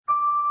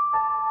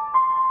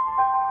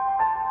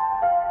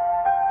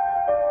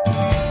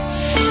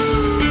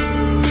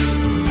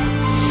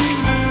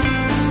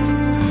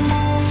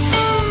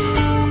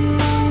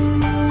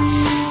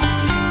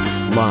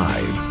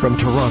From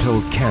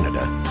Toronto,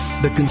 Canada,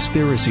 The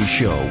Conspiracy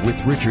Show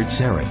with Richard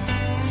Syrett.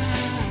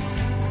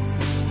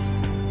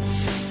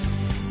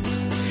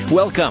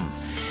 Welcome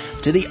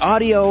to the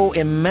Audio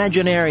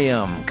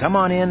Imaginarium. Come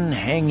on in,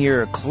 hang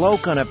your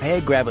cloak on a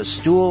peg, grab a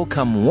stool,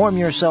 come warm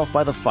yourself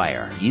by the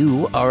fire.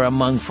 You are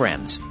among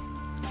friends.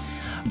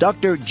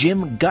 Dr.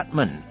 Jim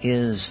Gutman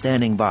is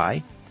standing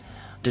by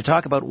to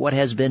talk about what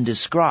has been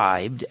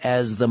described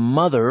as the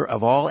mother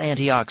of all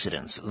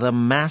antioxidants, the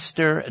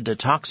master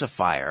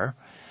detoxifier,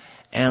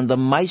 and the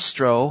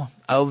maestro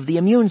of the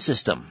immune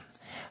system,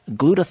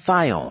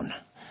 glutathione.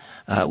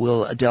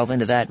 We'll delve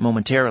into that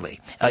momentarily.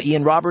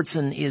 Ian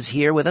Robertson is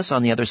here with us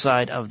on the other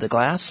side of the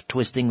glass,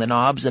 twisting the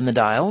knobs and the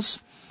dials.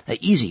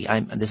 Easy.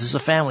 This is a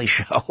family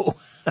show.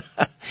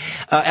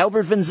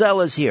 Albert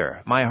Vinzel is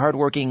here, my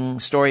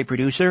hardworking story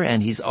producer,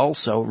 and he's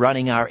also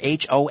running our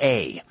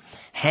HOA,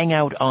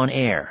 Hangout on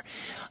Air.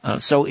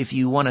 So if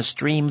you want to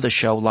stream the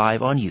show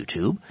live on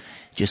YouTube,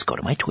 just go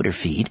to my Twitter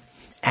feed,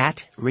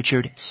 at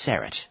Richard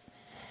Syrett.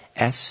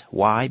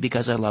 S-Y,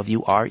 because I love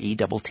you,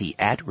 R-E-T-T,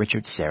 at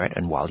Richard Syrett,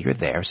 and while you're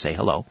there, say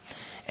hello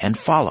and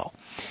follow.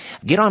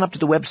 Get on up to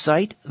the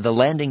website. The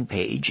landing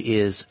page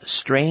is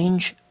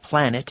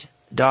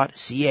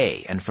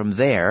strangeplanet.ca, and from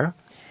there,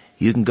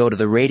 you can go to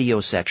the radio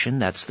section.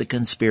 That's the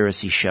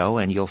Conspiracy Show,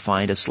 and you'll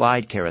find a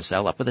slide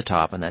carousel up at the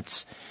top, and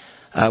that's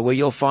where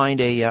you'll find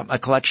a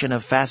collection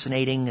of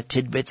fascinating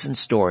tidbits and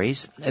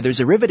stories. There's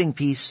a riveting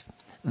piece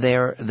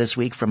there this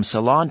week from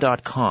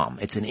Salon.com.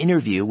 It's an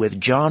interview with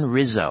John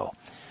Rizzo.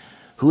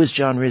 Who is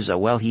John Rizzo?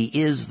 Well, he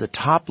is the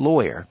top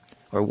lawyer,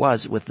 or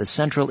was, with the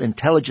Central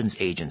Intelligence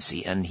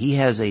Agency, and he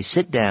has a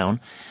sit-down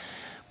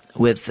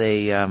with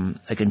a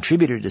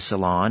contributor to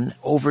Salon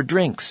over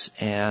drinks,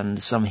 and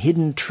some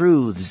hidden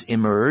truths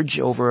emerge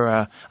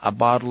over a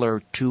bottle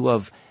or two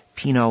of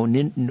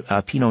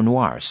Pinot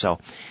Noir. So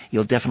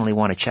you'll definitely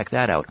want to check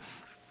that out.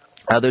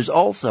 There's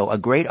also a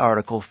great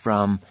article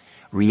from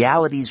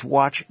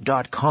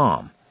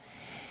realityswatch.com,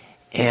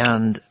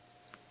 and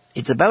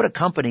it's about a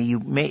company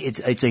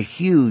it's a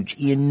huge,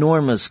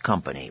 enormous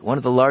company, one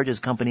of the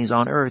largest companies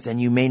on earth,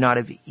 and you may not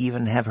have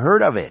even have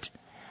heard of it.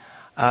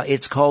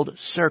 It's called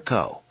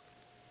Serco,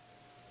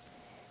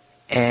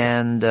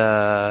 and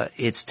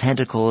its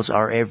tentacles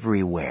are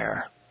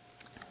everywhere.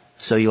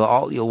 So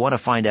you'll want to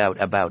find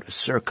out about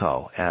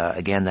Serco.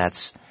 Again,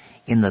 that's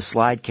in the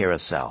slide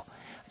carousel.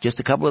 Just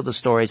a couple of the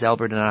stories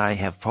Albert and I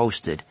have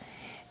posted.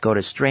 Go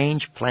to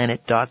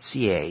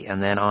strangeplanet.ca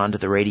and then on to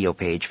the radio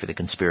page for the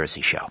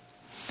Conspiracy Show.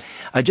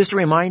 Just a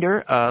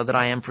reminder that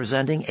I am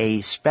presenting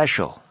a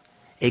special,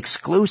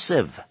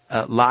 exclusive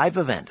live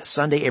event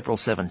Sunday, April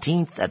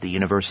 17th at the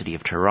University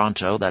of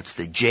Toronto. That's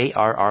the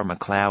J.R.R.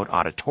 MacLeod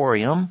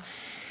Auditorium,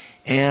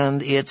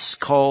 and it's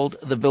called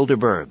The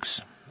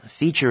Bilderbergs,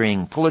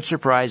 featuring Pulitzer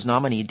Prize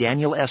nominee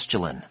Daniel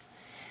Estulin,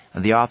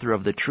 the author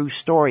of The True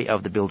Story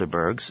of the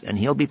Bilderbergs, and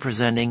he'll be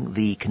presenting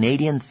the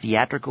Canadian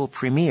theatrical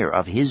premiere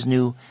of his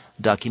new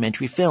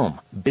documentary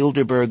film,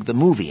 Bilderberg the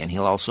Movie, and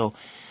he'll also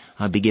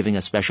be giving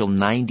a special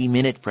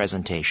 90-minute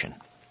presentation.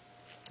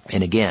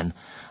 And again,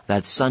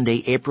 that's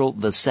Sunday, April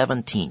the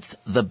 17th,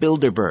 The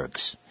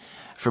Bilderbergs.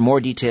 For more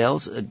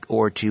details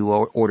or to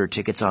order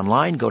tickets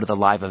online, go to the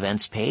live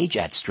events page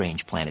at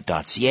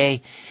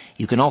strangeplanet.ca.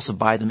 You can also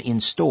buy them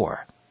in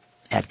store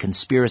at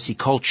Conspiracy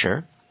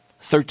Culture,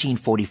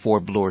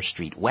 1344 Bloor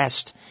Street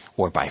West,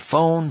 or by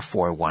phone,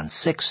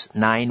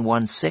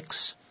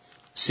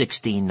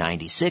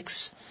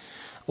 416-916-1696,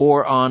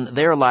 or on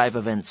their live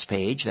events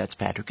page, that's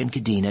Patrick and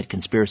Kadena at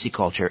Conspiracy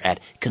Culture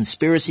at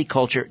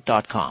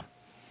conspiracyculture.com.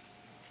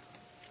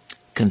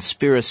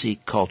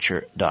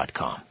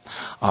 Conspiracyculture.com.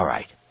 All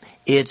right.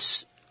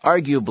 It's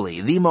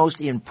arguably the most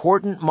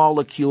important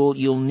molecule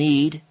you'll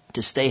need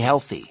to stay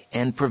healthy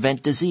and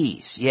prevent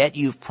disease, yet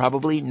you've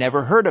probably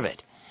never heard of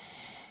it.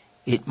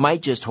 It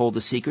might just hold the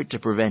secret to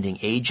preventing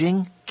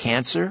aging,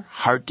 cancer,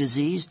 heart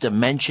disease,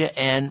 dementia,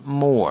 and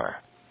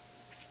more.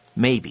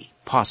 Maybe,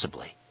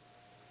 possibly.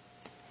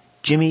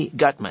 Jimmy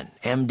Gutman,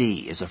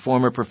 MD, is a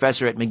former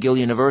professor at McGill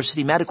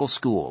University Medical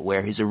School,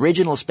 where his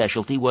original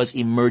specialty was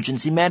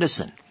emergency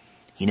medicine.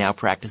 He now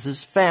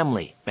practices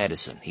family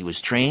medicine. He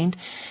was trained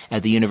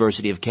at the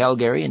University of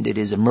Calgary and did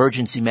his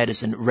emergency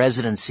medicine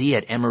residency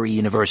at Emory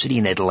University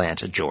in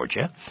Atlanta,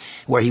 Georgia,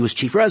 where he was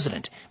chief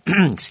resident.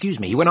 Excuse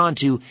me. He went on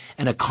to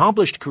an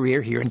accomplished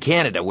career here in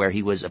Canada, where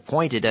he was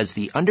appointed as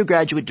the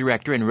undergraduate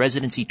director and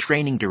residency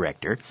training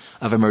director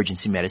of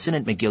emergency medicine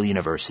at McGill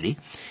University.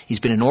 He's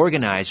been an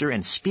organizer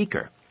and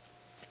speaker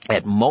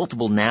at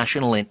multiple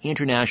national and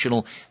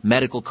international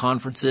medical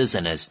conferences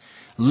and has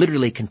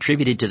literally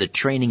contributed to the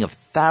training of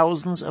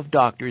thousands of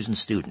doctors and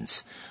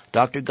students.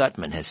 Dr.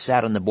 Gutman has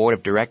sat on the board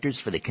of directors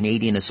for the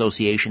Canadian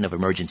Association of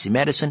Emergency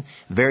Medicine,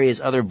 various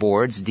other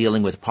boards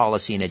dealing with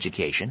policy and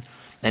education,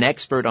 an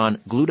expert on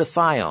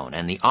glutathione,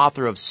 and the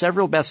author of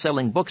several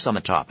best-selling books on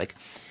the topic.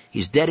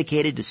 He's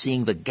dedicated to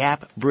seeing the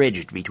gap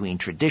bridged between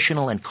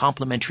traditional and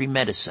complementary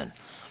medicine.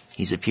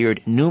 He's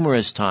appeared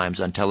numerous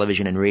times on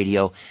television and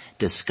radio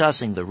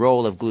discussing the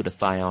role of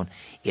glutathione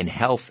in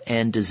health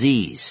and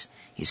disease.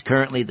 He's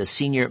currently the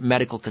senior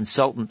medical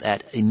consultant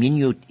at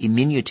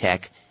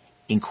Immunotech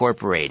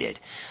Incorporated.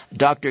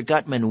 Dr.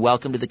 Gutman,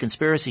 welcome to The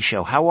Conspiracy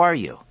Show. How are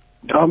you?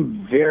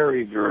 I'm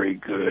very, very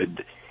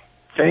good.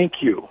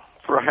 Thank you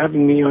for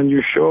having me on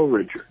your show,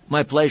 Richard.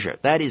 My pleasure.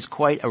 That is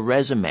quite a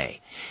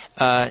resume.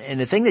 And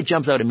the thing that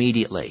jumps out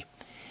immediately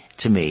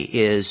to me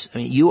is,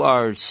 you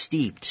are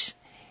steeped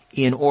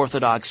in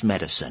orthodox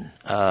medicine.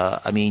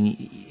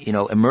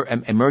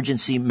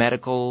 Emergency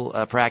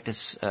medical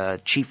practice,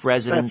 chief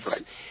residence.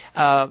 That's right.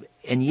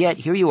 And yet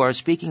here you are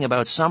speaking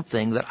about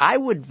something that I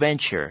would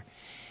venture,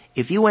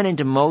 if you went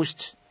into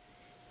most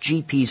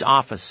GP's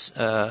office,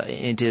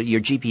 into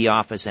your GP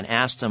office and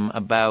asked them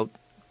about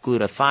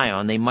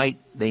glutathione,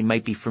 they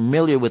might be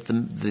familiar with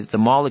the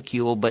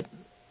molecule, but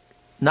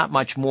not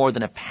much more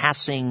than a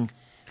passing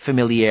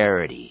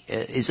familiarity.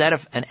 Is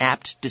that an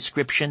apt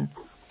description?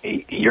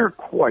 You're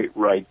quite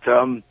right.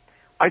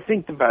 I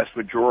think the vast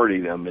majority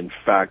of them, in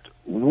fact,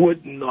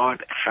 would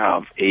not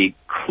have a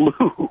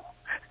clue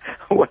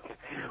what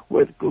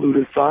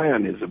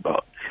glutathione is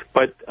about.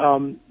 But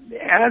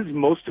as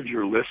most of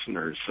your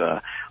listeners,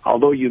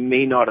 although you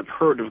may not have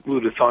heard of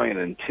glutathione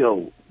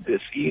until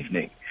this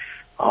evening,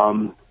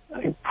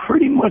 I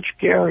pretty much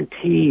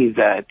guarantee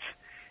that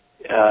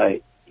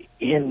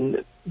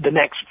in the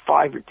next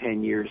 5 or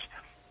 10 years,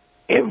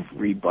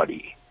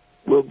 everybody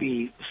will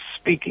be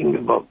speaking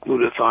about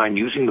glutathione,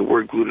 using the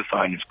word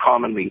glutathione as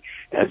commonly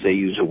as they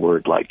use a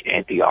word like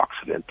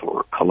antioxidant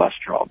or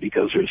cholesterol,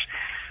 because there's,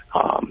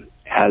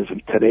 as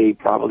of today,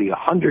 probably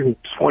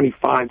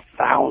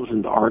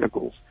 125,000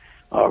 articles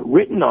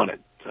written on it,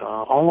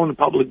 all in the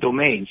public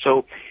domain.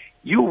 So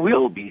you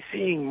will be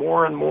seeing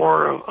more and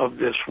more of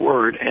this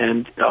word,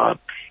 and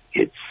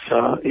it's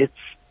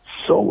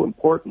so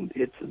important.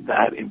 It's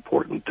that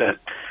important that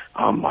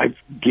I've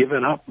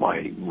given up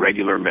my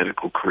regular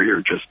medical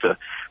career just to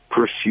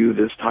pursue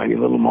this tiny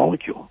little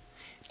molecule.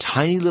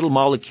 Tiny little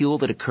molecule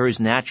that occurs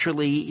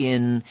naturally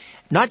in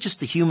not just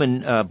the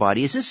human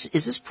body. Is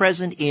this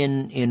present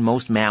in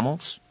most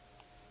mammals?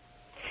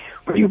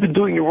 Well, you've been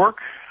doing your work,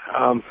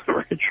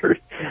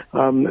 Richard.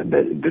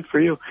 Good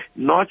for you.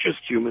 Not just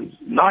humans,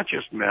 not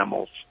just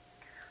mammals.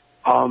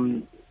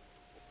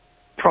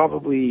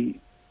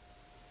 Probably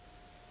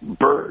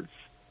birds,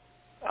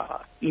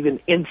 even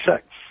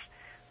insects.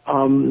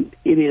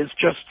 It is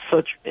just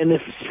such an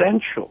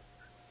essential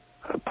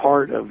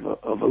part of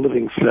a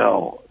living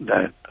cell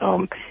that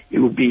it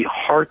would be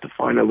hard to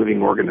find a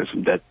living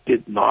organism that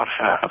did not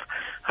have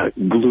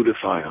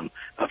glutathione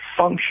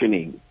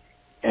functioning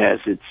as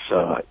its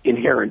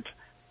inherent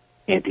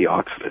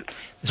antioxidant.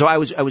 So I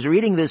was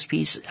reading this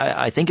piece.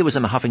 I think it was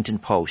in the Huffington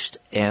Post,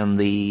 and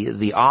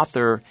the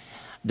author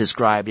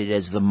described it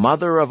as the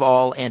mother of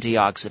all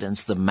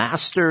antioxidants, the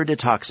master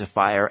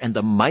detoxifier, and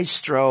the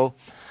maestro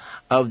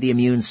of the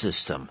immune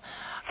system.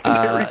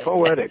 Very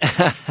poetic.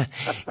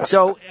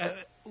 So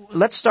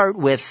let's start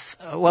with,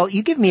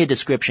 you give me a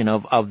description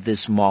of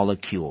this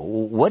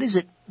molecule. What is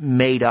it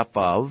made up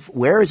of?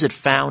 Where is it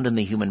found in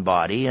the human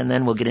body? And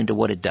then we'll get into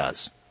what it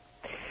does.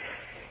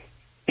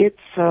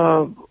 It's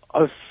a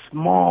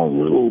small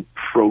little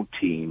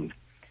protein.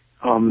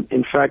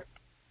 In fact,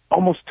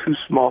 almost too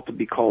small to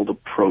be called a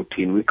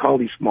protein. We call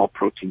these small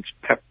proteins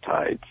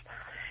peptides.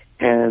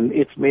 And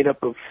it's made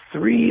up of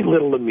 3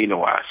 little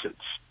amino acids.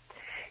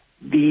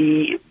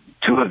 The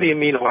 2 of the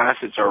amino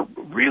acids are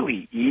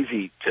really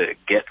easy to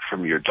get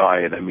from your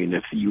diet. I mean,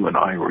 if you and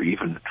I were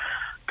even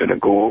going to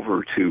go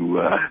over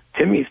to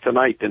Timmy's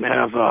tonight and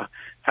have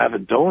a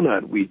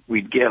donut,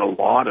 we'd get a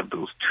lot of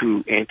those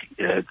 2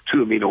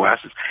 amino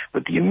acids.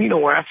 But the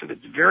amino acid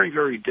that's very,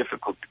 very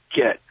difficult to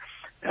get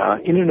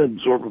in an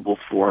absorbable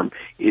form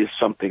is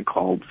something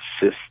called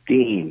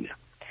cysteine.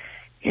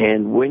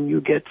 And when you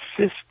get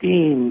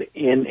cysteine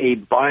in a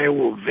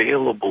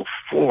bioavailable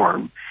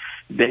form,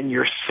 then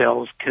your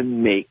cells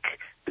can make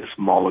this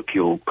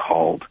molecule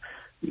called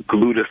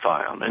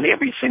glutathione. And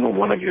every single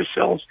one of your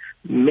cells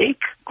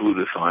make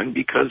glutathione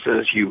because,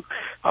 as you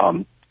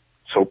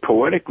so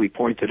poetically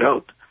pointed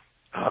out,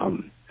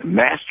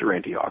 master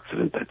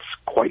antioxidant, that's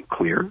quite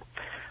clear,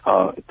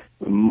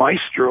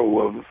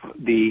 maestro of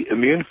the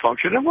immune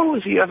function. And what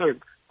was the other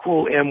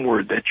cool M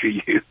word that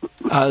you used?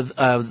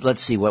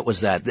 Let's see, what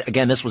was that?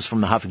 Again, this was from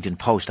the Huffington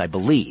Post, I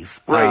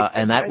believe. Right.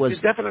 And that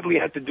was... It definitely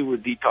had to do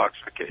with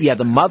detoxification. Yeah,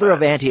 the mother of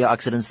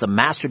antioxidants, the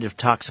master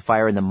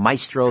detoxifier, and the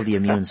maestro of the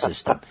immune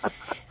system.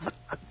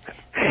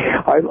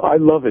 I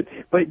love it.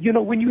 But,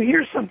 when you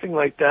hear something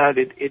like that,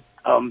 it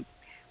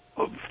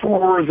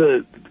for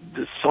the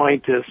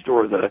scientist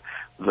or the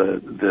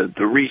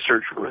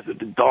researcher or the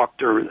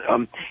doctor,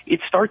 it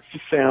starts to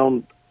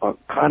sound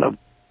kind of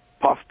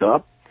puffed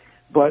up.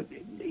 But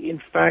in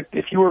fact,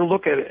 if you were to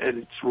look at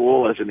its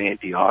role as an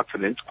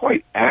antioxidant, it's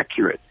quite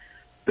accurate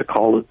to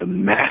call it the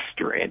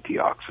master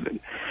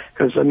antioxidant.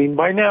 Because,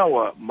 by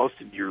now,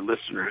 most of your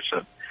listeners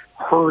have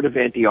heard of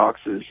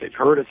antioxidants. They've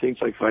heard of things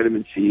like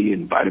vitamin C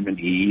and vitamin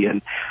E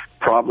and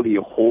probably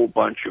a whole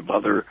bunch of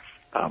other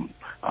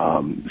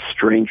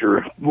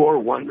stranger, more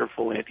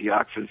wonderful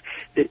antioxidants.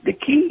 The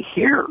key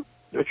here,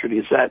 Richard,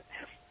 is that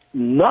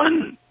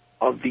none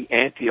of the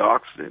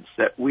antioxidants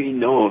that we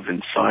know of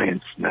in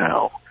science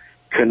now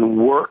can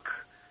work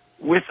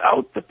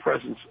without the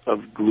presence of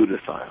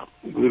glutathione.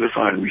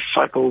 Glutathione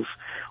recycles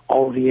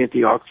all of the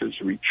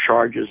antioxidants,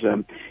 recharges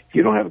them. If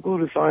you don't have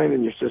glutathione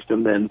in your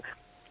system, then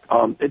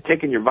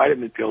taking your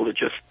vitamin pill, it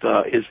just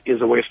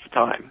is a waste of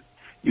time.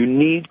 You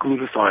need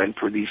glutathione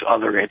for these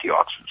other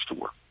antioxidants to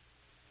work.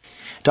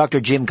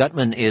 Dr. Jim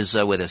Gutman is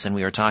with us, and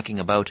we are talking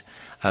about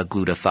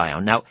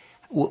glutathione. Now,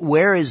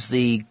 where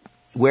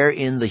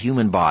in the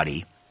human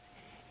body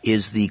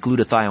is the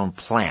glutathione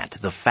plant,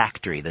 the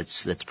factory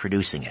that's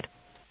producing it?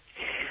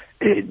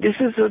 This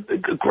is a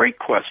great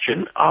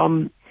question.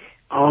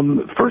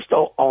 First,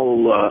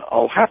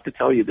 I'll have to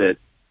tell you that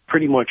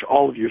pretty much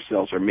all of your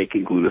cells are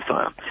making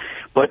glutathione,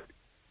 but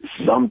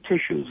some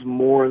tissues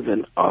more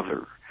than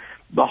others.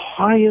 The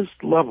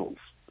highest levels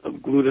of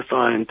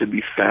glutathione to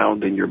be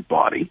found in your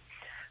body,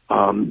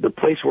 the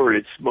place where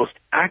it's most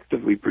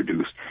actively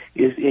produced,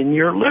 is in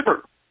your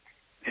liver.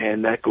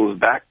 And that goes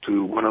back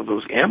to one of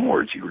those M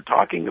words you were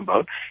talking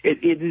about.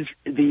 It is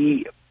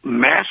the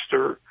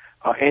master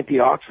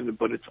antioxidant,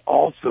 but it's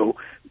also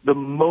the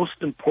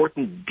most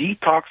important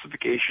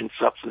detoxification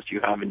substance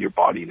you have in your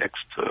body next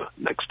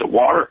to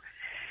water.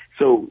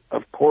 So,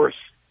 of course,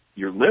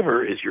 your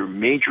liver is your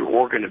major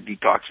organ of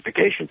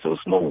detoxification, so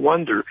it's no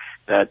wonder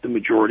that the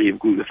majority of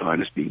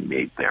glutathione is being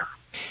made there.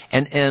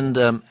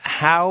 And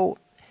how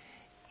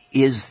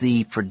is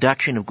the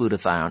production of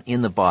glutathione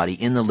in the body,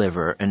 in the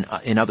liver, and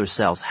in other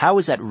cells, how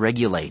is that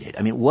regulated?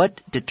 I mean,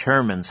 what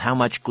determines how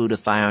much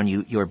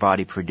glutathione your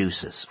body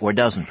produces or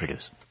doesn't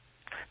produce?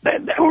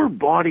 Our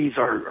bodies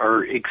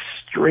are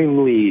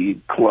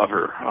extremely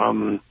clever.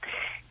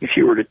 If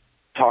you were to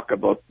talk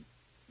about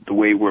the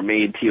way we're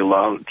made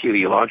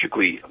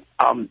teleologically,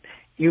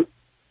 you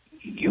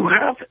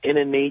have an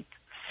innate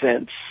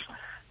sense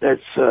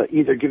that's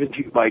either given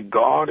to you by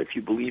God, if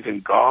you believe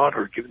in God,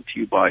 or given to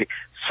you by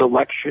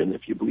selection,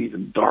 if you believe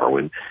in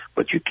Darwin.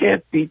 But you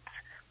can't beat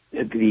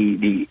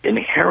the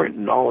inherent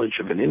knowledge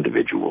of an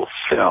individual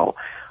cell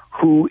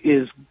who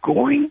is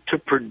going to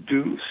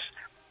produce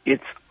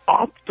its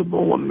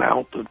optimal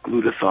amount of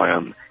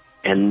glutathione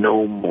and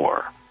no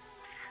more.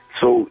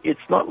 So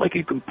it's not like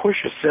you can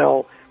push a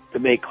cell to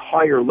make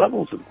higher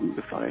levels of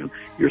glutathione.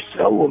 Your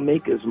cell will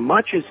make as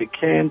much as it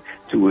can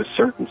to a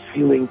certain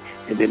ceiling,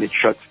 and then it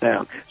shuts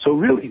down. So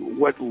really,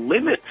 what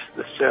limits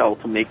the cell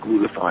to make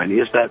glutathione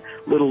is that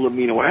little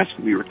amino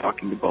acid we were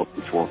talking about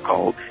before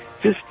called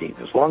cysteine.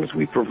 As long as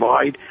we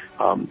provide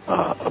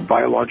a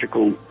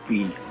biologically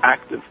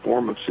active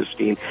form of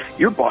cysteine,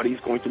 your body is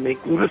going to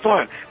make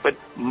glutathione. But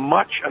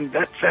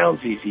that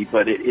sounds easy,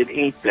 but it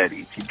ain't that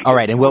easy. All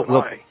right, and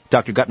we'll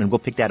Dr. Gutman, we'll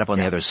pick that up on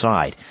the other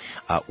side.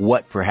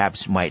 What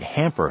perhaps might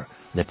hamper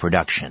the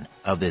production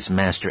of this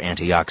master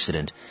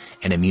antioxidant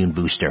and immune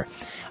booster?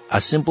 A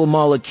simple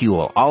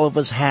molecule all of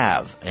us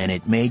have, and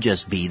it may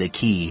just be the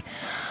key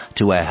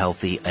to a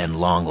healthy and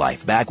long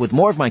life. Back with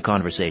more of my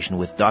conversation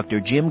with Dr.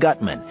 Jim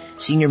Gutman,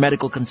 Senior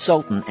Medical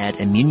Consultant at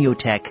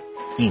Immunotech,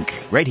 Inc.,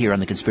 right here on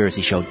The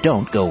Conspiracy Show.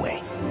 Don't go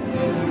away.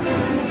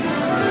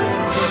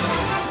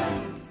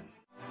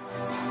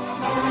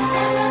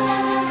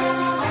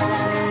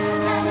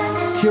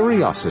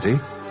 Curiosity,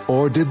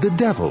 or did the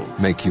devil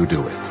make you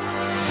do it?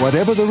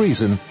 Whatever the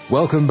reason,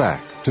 welcome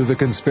back to The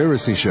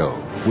Conspiracy Show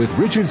with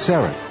Richard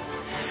Serra.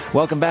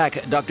 Welcome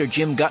back. Dr.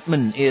 Jim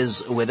Gutman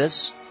is with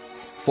us,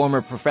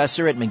 former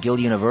professor at McGill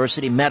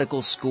University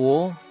Medical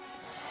School,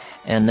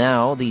 and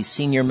now the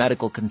senior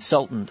medical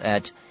consultant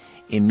at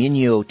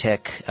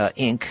Immunotech,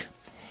 Inc.,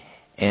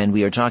 and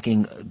we are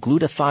talking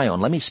glutathione.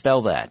 Let me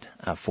spell that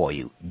for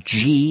you.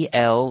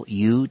 Glutathione.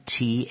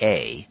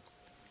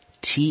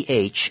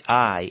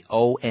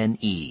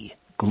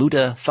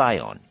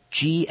 Glutathione.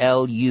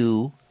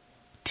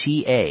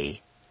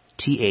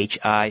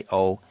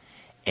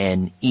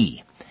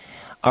 Glutathione.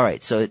 All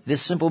right, so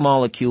this simple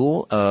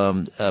molecule,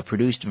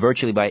 produced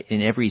virtually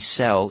in every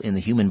cell in the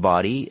human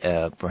body,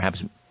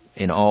 perhaps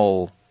in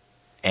all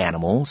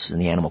animals, in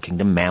the animal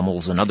kingdom,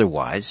 mammals and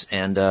otherwise,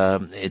 and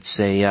it's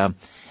an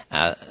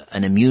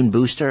immune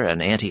booster, an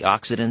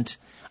antioxidant,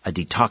 a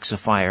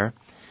detoxifier,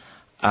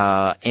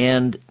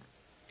 and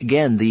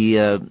again,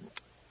 the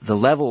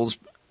levels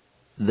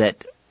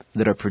that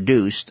are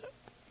produced,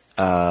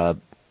 how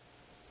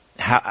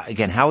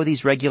are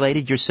these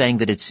regulated? You're saying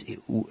that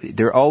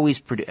they're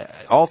always,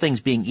 all things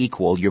being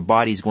equal, your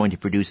body's going to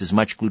produce as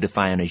much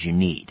glutathione as you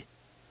need.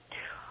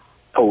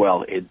 Oh,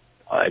 well,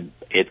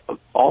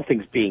 all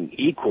things being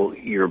equal,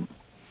 your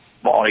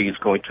body is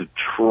going to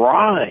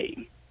try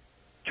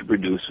to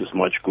produce as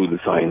much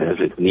glutathione as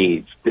it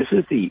needs. This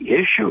is the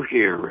issue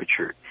here,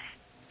 Richard.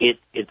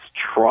 It's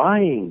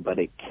trying, but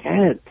it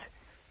can't.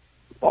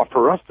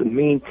 For us to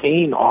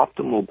maintain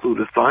optimal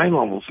glutathione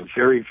levels is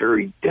very,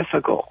 very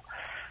difficult.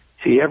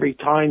 See, every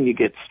time you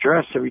get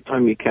stressed, every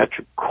time you catch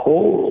a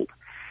cold,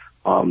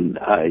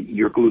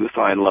 your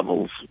glutathione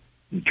levels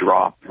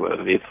drop.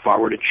 If I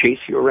were to chase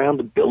you around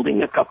the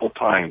building a couple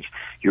times,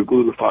 your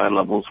glutathione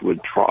levels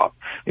would drop.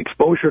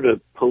 Exposure to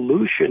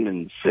pollution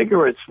and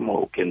cigarette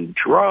smoke and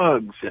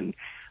drugs, and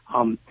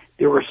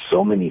there are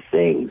so many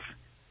things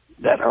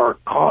that are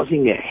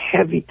causing a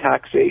heavy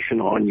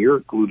taxation on your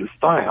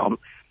glutathione.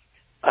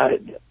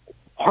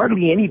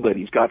 Hardly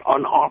anybody's got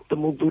an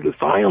optimal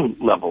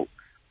glutathione level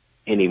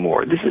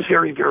anymore. This is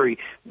very, very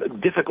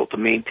difficult to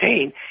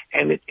maintain,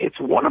 and it's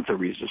one of the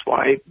reasons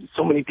why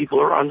so many people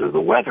are under the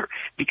weather.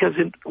 Because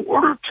in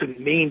order to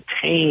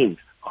maintain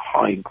a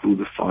high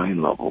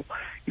glutathione level,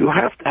 you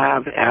have to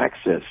have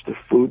access to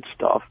food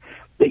stuff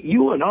that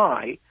you and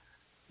I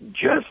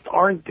just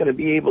aren't going to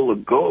be able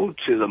to go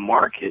to the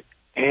market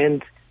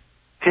and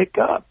pick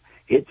up.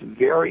 It's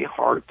very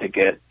hard to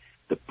get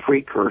the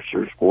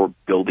precursors or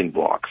building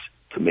blocks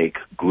to make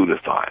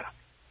glutathione.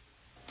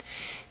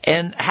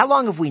 And how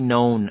long have we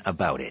known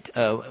about it?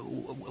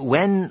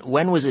 When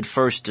was it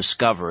first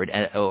discovered,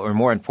 or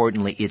more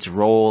importantly, its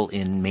role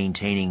in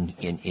maintaining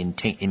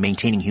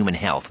maintaining human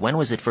health? When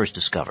was it first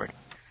discovered?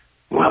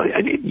 Well,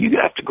 you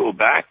have to go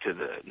back to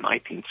the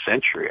 19th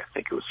century. I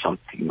think it was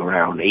something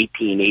around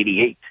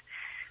 1888,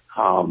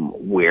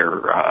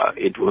 where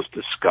it was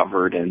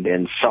discovered, and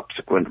then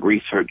subsequent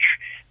research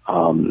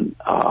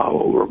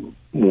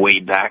way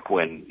back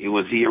when it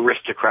was the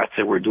aristocrats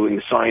that were doing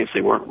the science.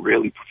 They weren't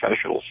really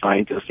professional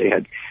scientists. They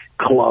had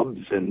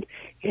clubs and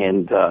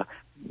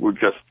were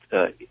just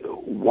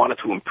wanted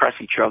to impress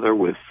each other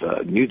with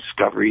new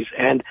discoveries.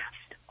 And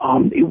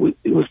it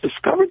was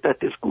discovered that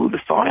this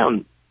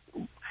glutathione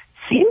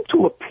seemed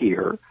to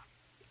appear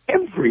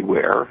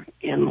everywhere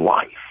in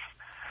life.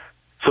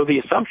 So the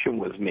assumption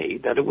was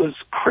made that it was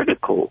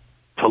critical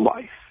to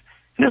life.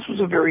 And this was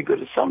a very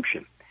good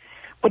assumption.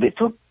 But it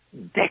took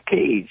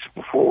decades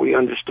before we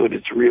understood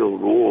its real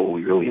role.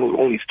 We really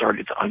only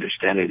started to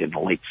understand it in the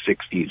late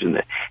 60s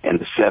and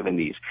the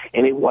 70s.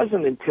 And it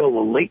wasn't until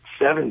the late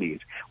 70s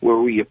where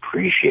we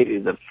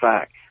appreciated the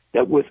fact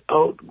that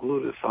without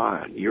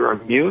glutathione, your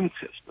immune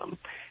system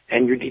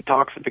and your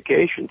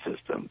detoxification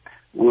system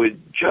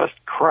would just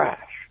crash.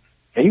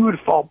 And you would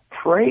fall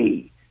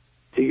prey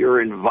to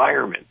your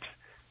environment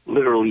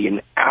literally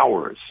in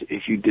hours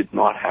if you did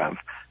not have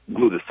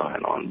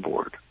glutathione on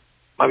board.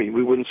 I mean,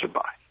 we wouldn't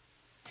survive.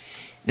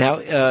 Now,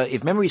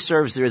 if memory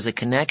serves, there is a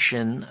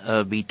connection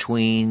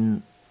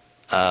between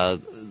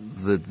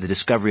the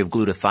discovery of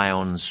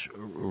glutathione's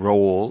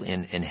role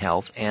in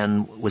health,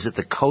 and was it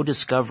the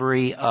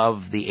co-discovery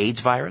of the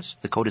AIDS virus,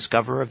 the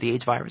co-discoverer of the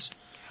AIDS virus?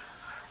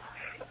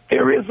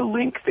 There is a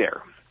link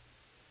there.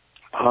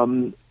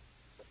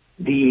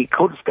 The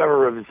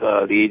co-discoverer of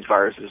the AIDS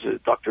virus is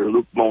Dr.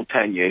 Luc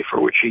Montagnier,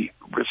 for which he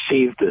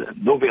received the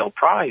Nobel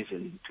Prize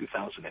in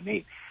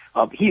 2008.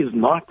 He is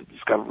not the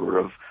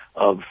discoverer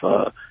of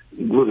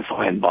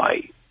glutathione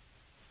by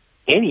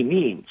any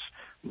means,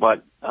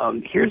 but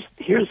here's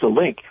the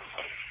link.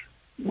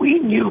 We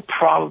knew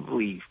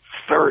probably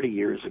 30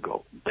 years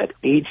ago that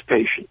AIDS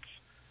patients,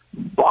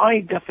 by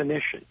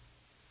definition,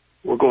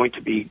 were going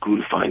to be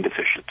glutathione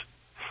deficient.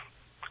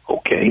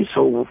 Okay,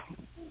 so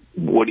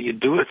what do you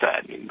do with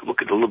that? I mean,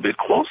 look at it a little bit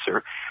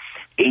closer.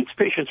 AIDS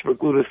patients were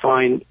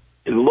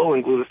low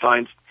in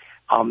glutathione,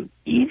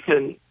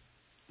 even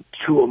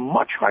to a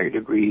much higher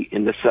degree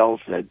in the cells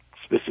that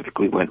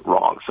specifically went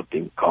wrong,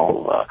 something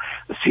called a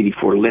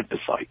CD4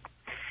 lymphocyte.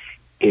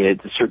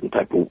 It's a certain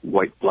type of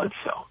white blood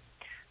cell.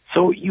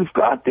 So you've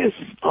got this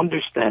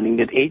understanding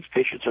that AIDS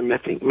patients are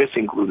missing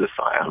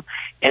glutathione,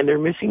 and they're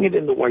missing it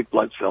in the white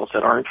blood cells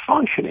that aren't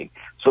functioning.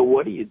 So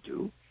what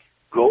do?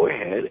 Go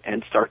ahead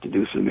and start to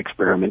do some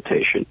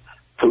experimentation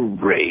to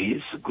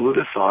raise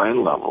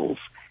glutathione levels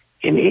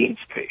in AIDS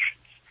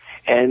patients.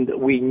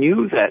 And we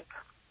knew that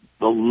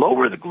the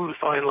lower the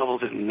glutathione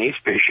levels in an AIDS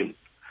patient,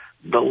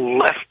 the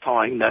less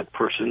time that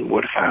person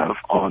would have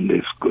on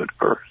this good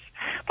earth.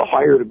 The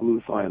higher the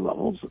glutathione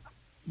levels,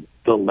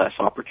 the less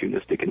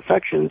opportunistic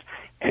infections,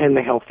 and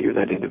the healthier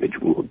that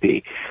individual would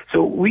be.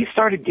 So we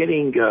started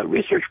getting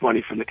research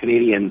money from the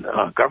Canadian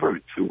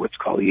government through what's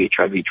called the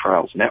HIV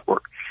Trials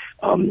Network.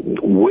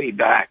 Way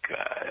back,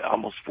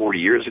 almost 40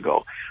 years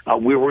ago,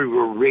 where we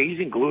were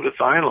raising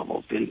glutathione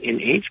levels in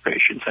AIDS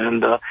patients,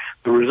 and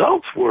the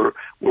results were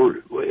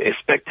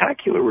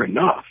spectacular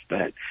enough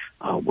that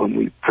when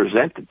we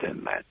presented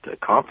them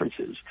at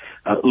conferences,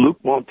 Luc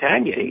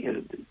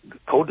Montagnier, the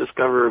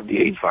co-discoverer of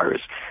the AIDS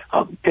virus,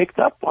 picked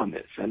up on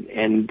this and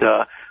ended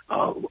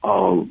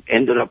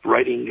up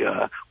writing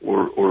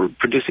or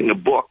producing a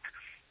book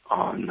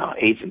on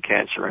AIDS and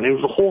cancer, and it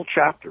was a whole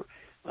chapter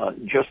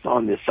just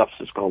on this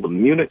substance called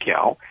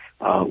Immunical,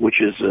 which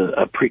is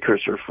a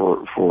precursor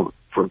for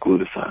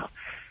glutathione.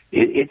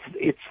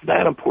 It's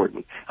that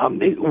important.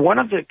 One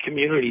of the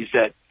communities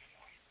that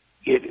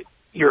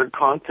you're in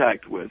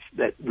contact with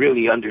that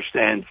really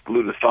understands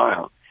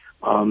glutathione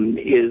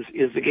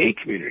is the gay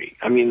community.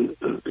 I mean,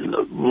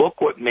 look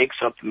what makes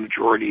up the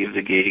majority of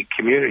the gay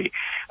community.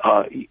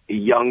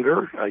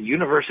 Younger,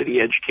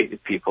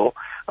 university-educated people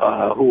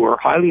who are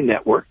highly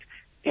networked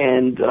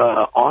and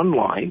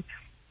online,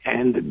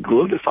 And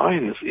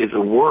glutathione is a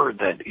word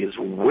that is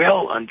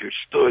well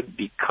understood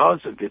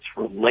because of its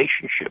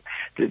relationship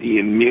to the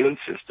immune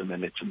system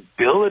and its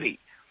ability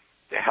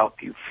to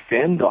help you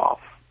fend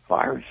off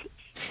viruses.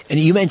 And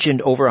you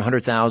mentioned over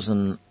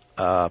 100,000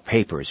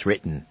 papers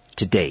written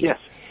to date. Yes.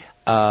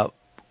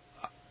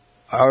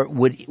 Are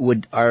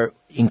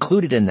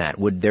included in that?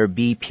 Would there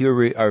be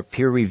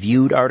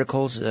peer-reviewed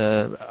articles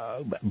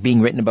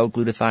being written about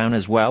glutathione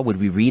as well? Would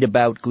we read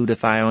about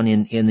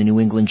glutathione in the New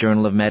England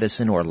Journal of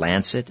Medicine or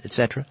Lancet,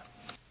 etc.?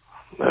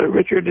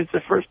 Richard, it's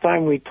the first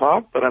time we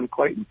talked, but I'm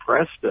quite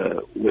impressed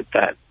with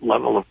that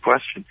level of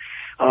question.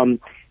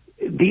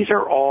 These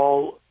are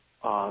all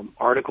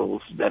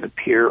articles that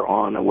appear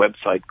on a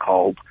website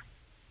called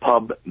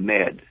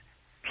PubMed,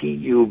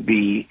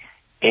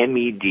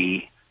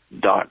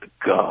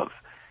 PubMed.gov.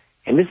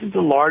 And this is the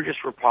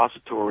largest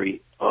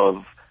repository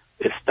of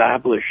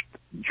established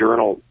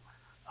journal,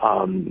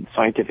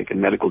 scientific and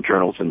medical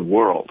journals in the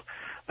world.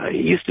 It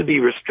used to be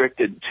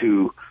restricted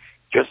to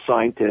just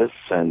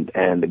scientists and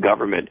the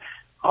government,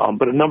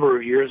 but a number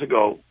of years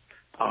ago,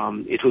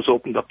 it was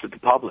opened up to the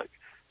public.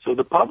 So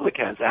the public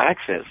has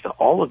access to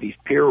all of these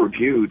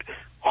peer-reviewed,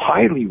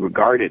 highly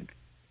regarded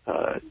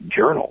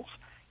journals.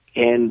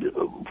 And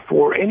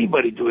for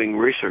anybody doing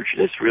research,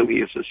 this really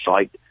is a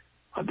site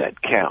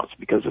that counts,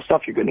 because the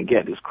stuff you're going to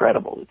get is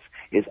credible.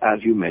 It's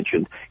as you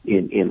mentioned,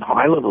 in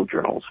high-level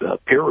journals,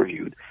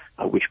 peer-reviewed,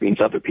 which means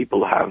other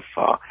people have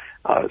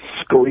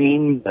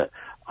screened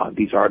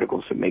these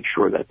articles to make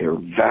sure that they're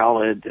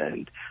valid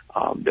and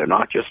they're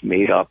not just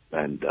made up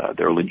and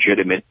they're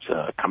legitimate,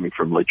 coming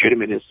from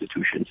legitimate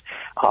institutions.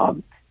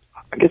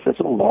 I guess that's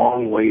a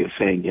long way of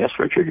saying, yes,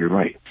 Richard, you're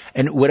right.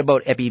 And what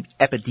about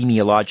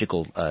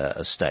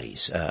epidemiological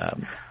studies?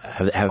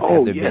 Have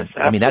there been? Yes,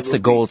 I mean, that's the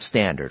gold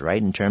standard, right,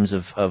 in terms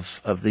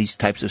of these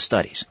types of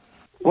studies?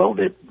 Well,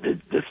 the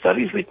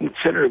studies we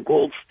consider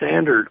gold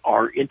standard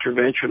are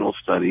interventional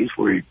studies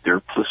where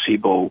they're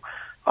placebo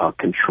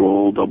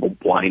controlled,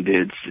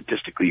 double-blinded,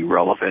 statistically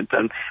relevant,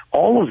 and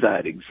all of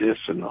that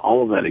exists, and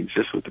all of that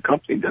exists with the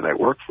company that I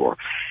work for.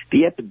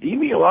 The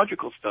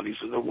epidemiological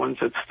studies are the ones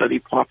that study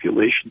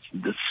populations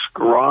and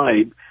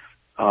describe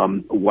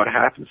what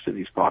happens to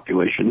these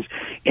populations,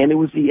 and it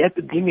was the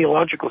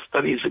epidemiological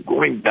studies that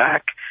going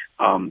back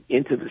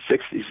into the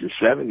 60s and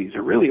 70s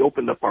that really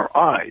opened up our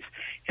eyes.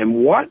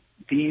 And what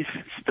these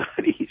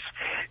studies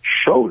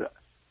showed us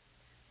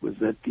was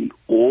that the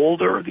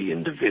older the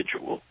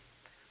individual,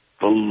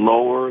 the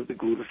lower the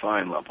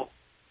glutathione level.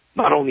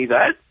 Not only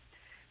that,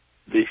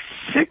 the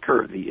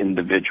sicker the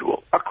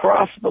individual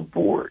across the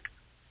board,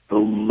 the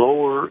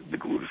lower the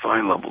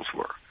glutathione levels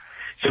were.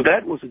 So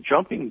that was a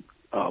jumping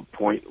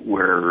point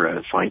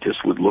where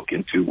scientists would look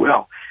into,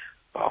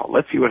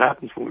 let's see what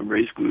happens when we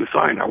raise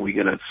glutathione. Are we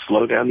going to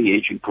slow down the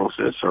aging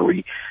process? Are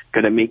we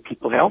going to make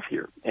people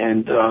healthier?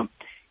 And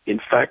in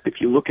fact,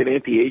 if you look at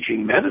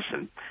anti-aging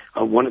medicine,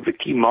 one of the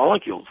key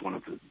molecules, one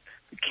of the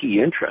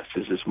key interests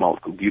is this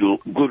molecule,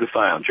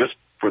 glutathione, just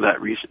for that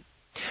reason.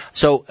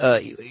 So,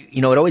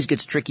 it always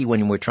gets tricky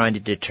when we're trying to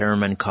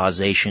determine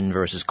causation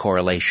versus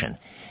correlation.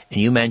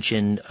 And you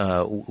mentioned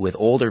with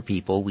older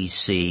people we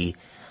see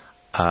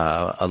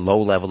a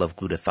low level of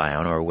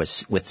glutathione, or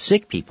with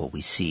sick people we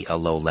see a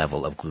low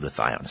level of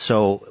glutathione.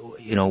 So,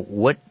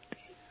 what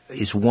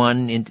is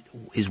one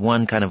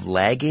kind of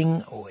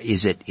lagging?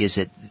 Is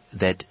it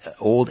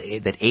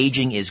that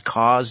aging is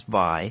caused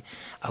by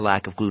a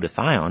lack of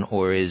glutathione,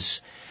 or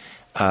is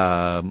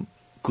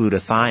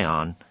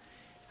glutathion?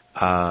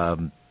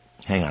 Hang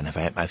on,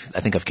 I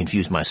think I've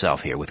confused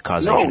myself here with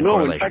causation and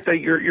correlation. No. In fact,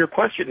 your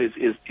question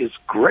is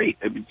great.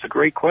 I mean, it's a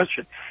great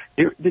question.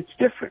 It's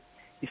different.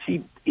 You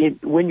see,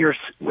 when you're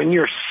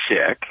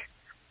sick,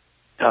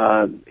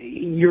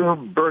 you're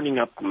burning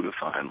up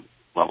glutathione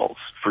levels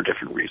for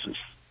different reasons.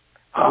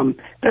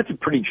 That's a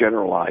pretty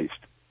generalized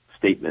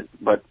statement,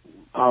 but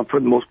for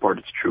the most part,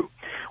 it's true.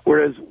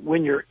 Whereas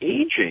when you're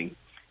aging,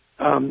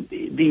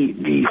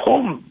 the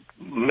whole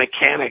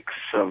mechanics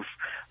of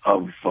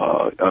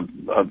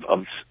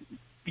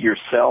your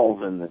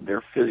cells and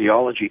their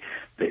physiology,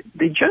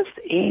 they just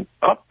ain't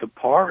up to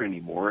par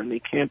anymore, and they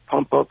can't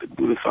pump out the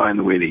glutathione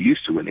the way they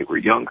used to when they were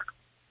younger.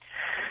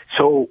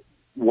 So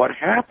what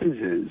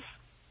happens is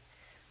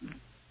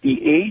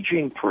the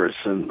aging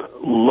person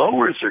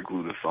lowers their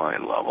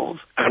glutathione levels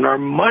and are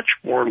much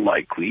more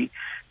likely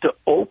to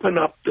open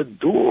up the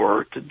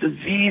door to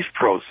disease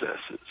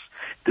processes.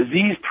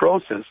 Disease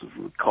processes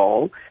we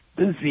call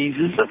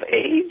diseases of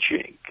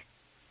aging.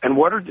 And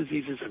what are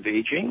diseases of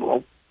aging?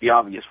 Well, the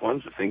obvious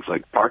ones are things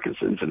like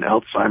Parkinson's and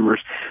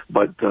Alzheimer's,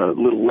 but a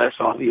little less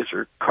obvious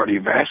are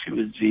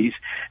cardiovascular disease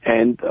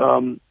and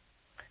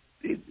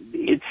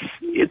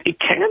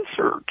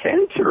cancer.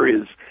 Cancer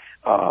is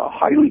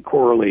highly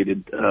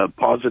correlated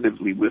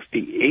positively with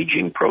the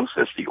aging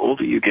process. The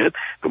older you get,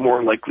 the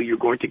more likely you're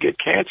going to get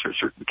cancer.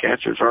 Certain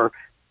cancers are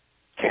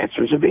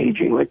cancers of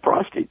aging, like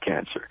prostate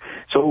cancer.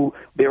 So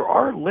there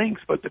are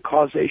links, but the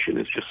causation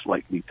is just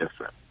slightly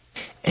different.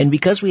 And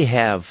because we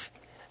have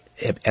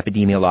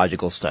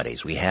epidemiological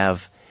studies, we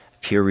have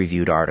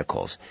peer-reviewed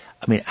articles.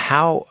 I mean,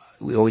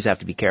 we always have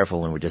to be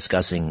careful when we're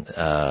discussing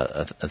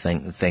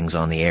things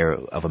on the air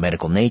of a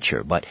medical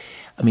nature, but,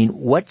 I mean,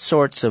 what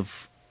sorts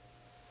of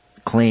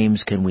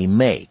claims can we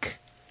make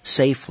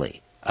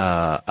safely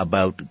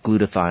about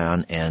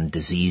glutathione and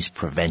disease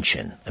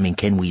prevention? I mean,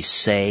 can we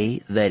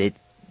say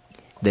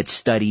that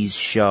studies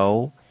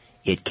show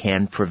it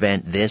can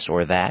prevent this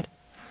or that?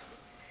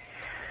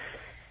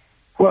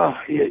 Well,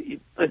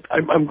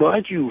 I'm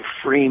glad you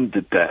framed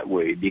it that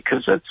way,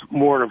 because that's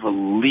more of a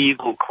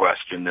legal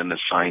question than a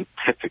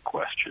scientific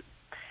question.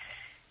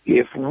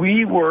 If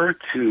we were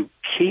to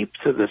keep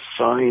to the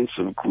science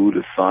of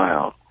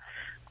glutathione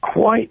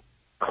quite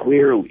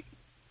clearly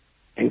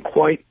and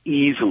quite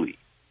easily,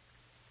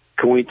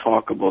 can we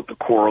talk about the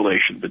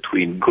correlation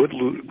between good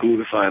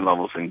glutathione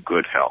levels and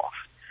good health,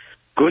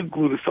 good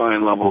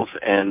glutathione levels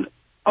and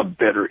a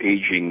better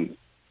aging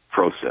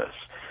process,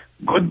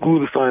 good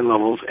glutathione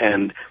levels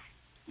and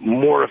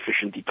more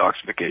efficient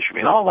detoxification. I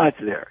mean, all that's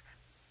there.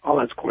 All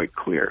that's quite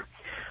clear.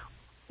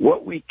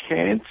 What we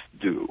can't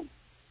do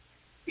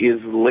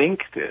is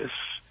link this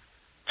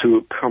to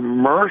a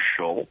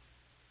commercial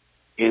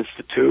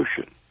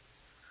institution.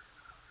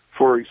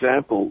 For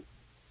example,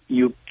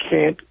 you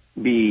can't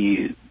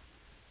be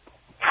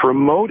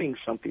promoting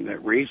something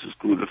that raises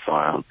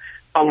glutathione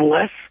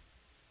unless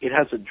it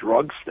has a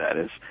drug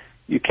status.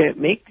 You can't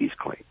make these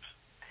claims.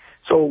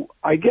 So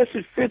I guess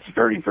it fits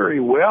very, very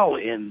well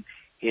in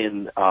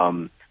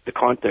the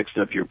context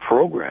of your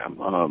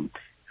program,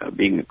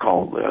 being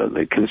called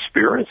the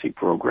conspiracy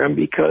program,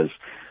 because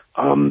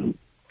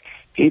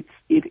it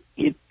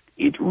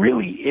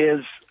really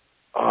is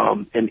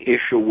an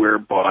issue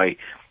whereby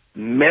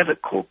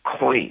medical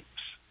claims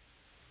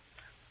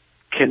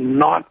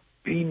cannot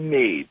be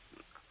made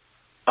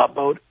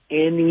about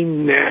any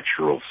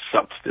natural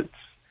substance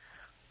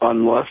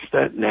unless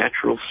that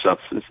natural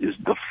substance is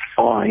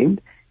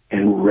defined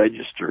and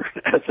registered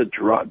as a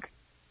drug.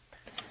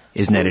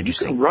 Isn't that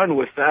interesting? You can run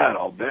with that,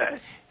 I'll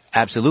bet.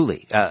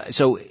 Absolutely.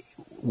 So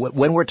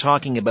when we're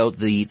talking about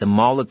the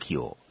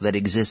molecule that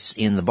exists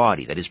in the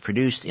body, that is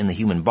produced in the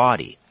human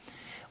body,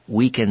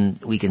 we can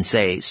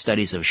say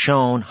studies have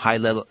shown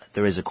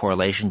there is a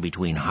correlation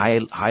between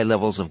high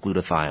levels of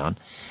glutathione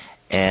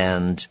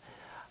and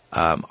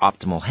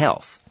optimal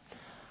health.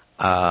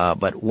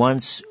 But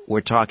once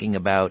we're talking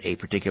about a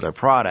particular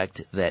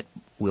product that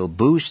will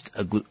boost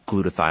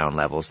glutathione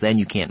levels, then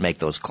you can't make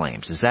those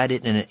claims. Is that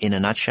it in a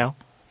nutshell?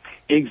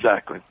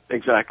 Exactly.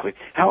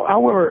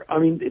 However, I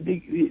mean,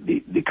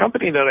 the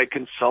company that I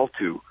consult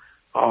to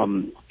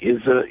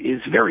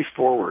is very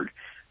forward.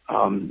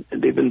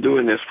 They've been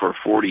doing this for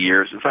 40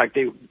 years. In fact,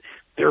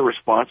 they're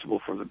responsible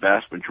for the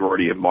vast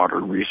majority of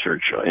modern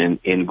research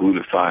in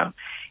glutathione.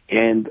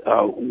 And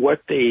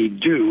what they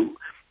do,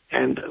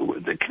 and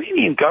the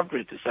Canadian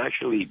government is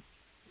actually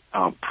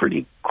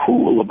pretty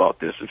cool about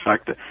this. In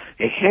fact,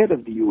 the head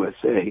of the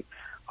USA,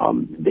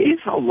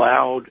 they've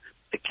allowed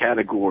a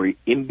category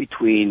in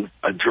between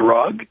a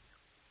drug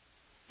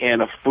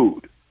and a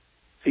food.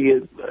 See,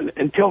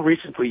 until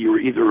recently, you were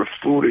either a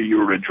food or you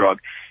were a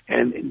drug,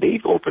 and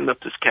they've opened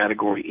up this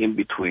category in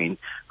between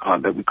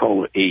that we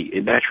call a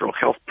natural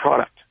health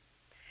product.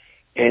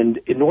 And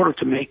in order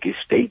to make a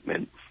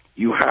statement,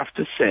 you have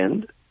to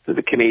send to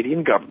the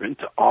Canadian government,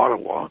 to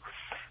Ottawa,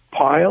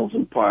 piles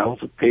and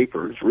piles of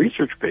papers,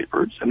 research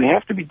papers, and they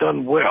have to be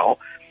done well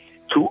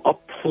to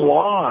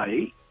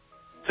apply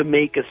to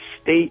make a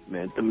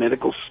statement, a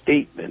medical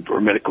statement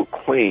or medical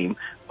claim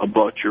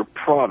about your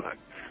product.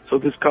 So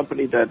this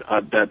company that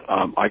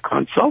I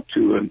consult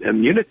to,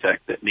 Immunitech,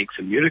 that makes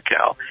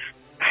Immunical,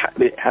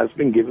 has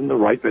been given the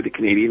right by the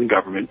Canadian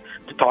government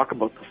to talk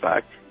about the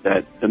fact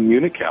that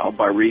Immunical,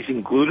 by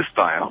raising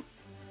glutathione,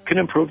 can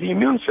improve the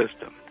immune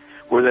system,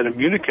 or that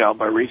Immunical,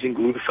 by raising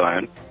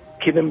glutathione,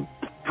 can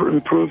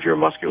improve your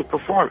muscular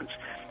performance.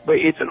 But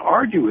it's an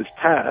arduous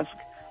task,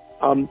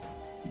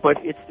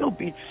 but it still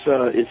beats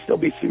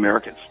the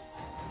Americans.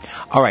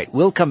 All right,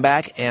 we'll come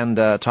back and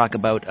talk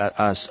about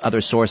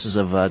other sources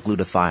of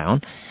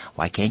glutathione.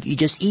 Why can't you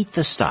just eat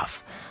the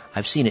stuff?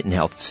 I've seen it in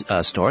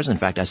health stores. In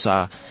fact, I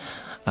saw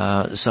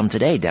some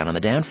today down on the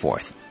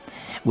Danforth.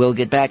 We'll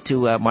get back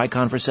to my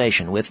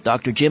conversation with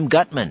Dr. Jim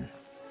Gutman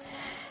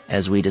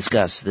as we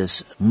discuss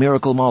this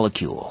miracle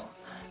molecule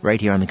right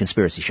here on The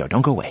Conspiracy Show.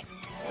 Don't go away.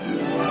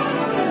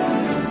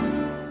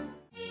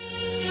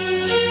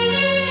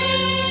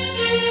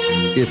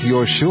 If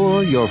you're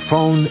sure your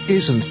phone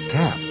isn't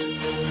tapped,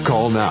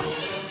 call now.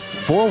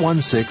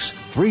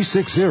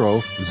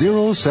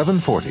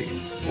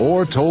 416-360-0740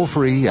 or toll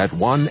free at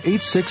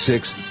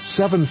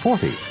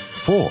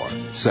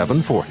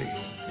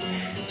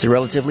 1-866-740-4740. It's a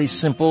relatively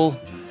simple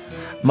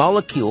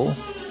molecule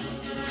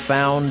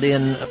found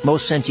in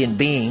most sentient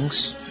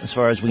beings, as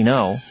far as we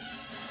know,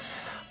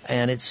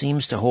 and it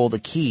seems to hold the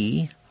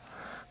key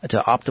to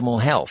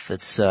optimal health.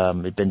 It's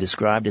been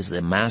described as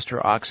the master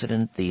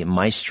oxidant, the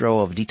maestro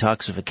of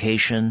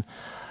detoxification,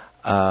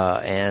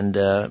 and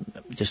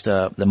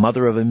the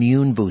mother of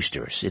immune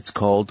boosters. It's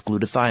called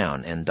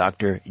Glutathion. And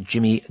Dr.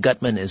 Jimmy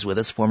Gutman is with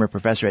us, former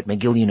professor at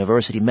McGill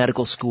University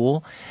Medical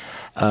School,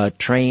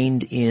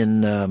 trained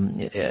in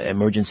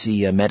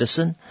emergency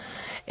medicine,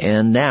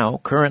 and now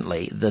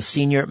currently the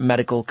senior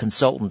medical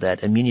consultant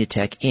at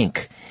Immunotech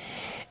Inc.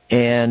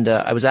 And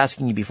I was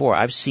asking you before,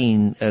 I've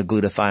seen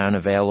Glutathion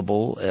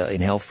available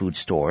in health food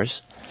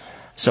stores.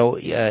 So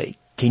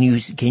can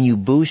you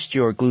boost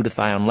your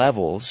glutathione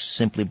levels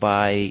simply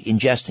by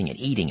ingesting it,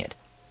 eating it?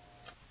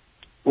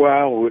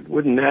 Wow,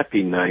 wouldn't that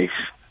be nice?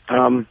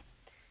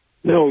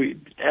 No,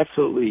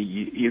 absolutely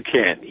you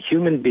can.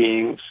 Human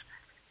beings,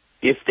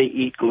 if they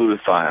eat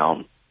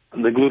glutathione,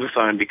 the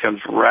glutathione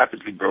becomes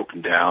rapidly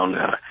broken down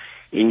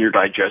in your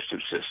digestive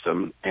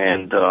system,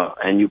 and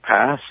you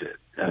pass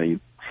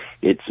it.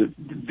 It's a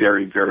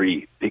very,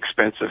 very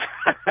expensive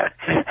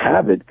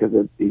habit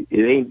because it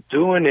ain't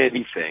doing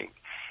anything.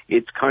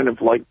 It's kind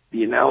of like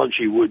the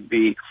analogy would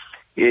be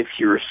if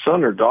your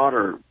son or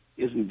daughter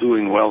isn't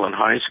doing well in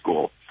high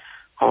school,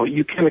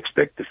 you can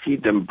expect to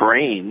feed them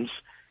brains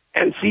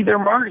and see their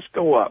marks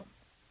go up.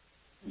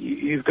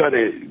 You've got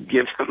to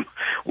give them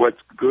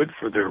what's good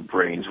for their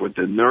brains, with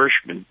the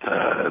nourishment,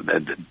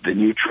 the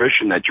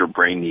nutrition that your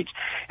brain needs.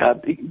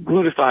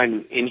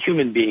 Glutathione in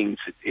human beings,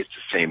 it's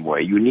the same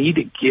way. You need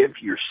to give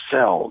your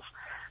cells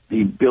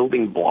the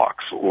building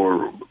blocks,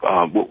 or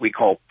what we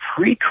call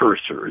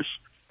precursors,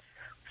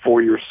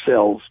 for your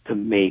cells to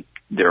make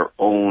their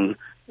own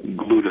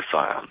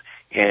glutathione.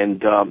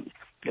 And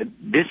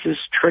this is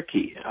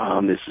tricky.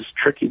 This is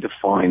tricky to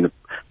find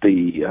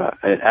the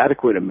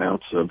adequate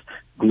amounts of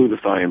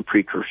glutathione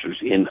precursors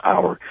in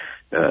our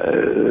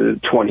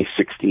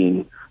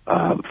 2016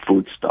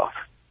 food stuff.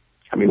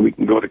 I mean, we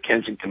can go to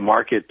Kensington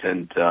Market,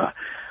 and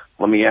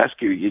let me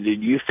ask you,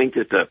 did you think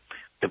that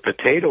the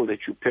potato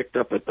that you picked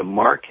up at the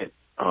market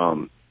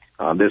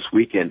this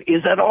weekend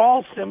is at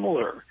all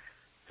similar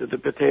to the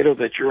potato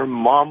that your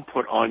mom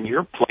put on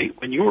your plate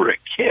when you were a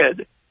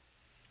kid?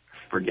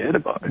 Forget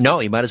about it. No,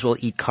 you might as well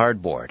eat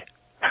cardboard.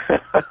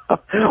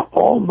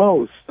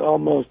 Almost.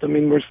 I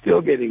mean, we're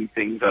still getting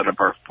things out of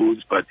our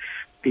foods, but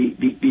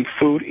the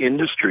food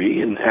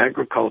industry and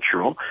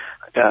agricultural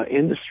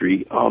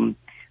industry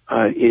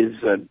is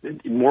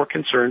more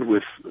concerned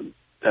with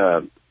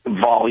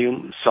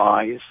volume,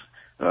 size,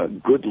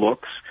 good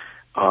looks,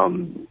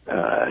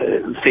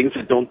 things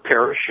that don't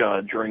perish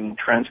during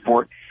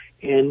transport,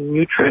 and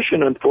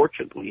nutrition,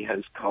 unfortunately,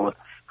 has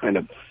kind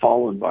of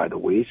fallen by the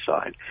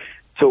wayside.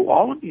 So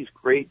all of these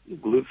great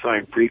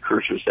glutathione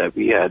precursors that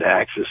we had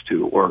access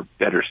to, or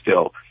better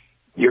still,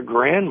 your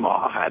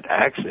grandma had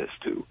access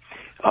to,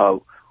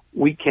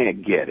 we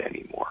can't get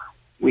anymore.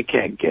 We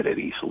can't get it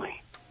easily.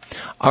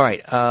 All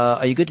right.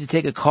 Are you good to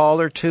take a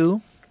call or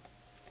two?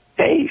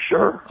 Hey,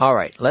 sure. All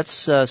right. Let's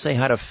say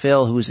hi to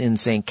Phil, who's in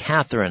St.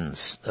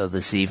 Catharines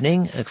this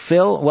evening.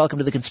 Phil, welcome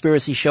to the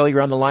Conspiracy Show.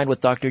 You're on the line with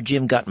Dr.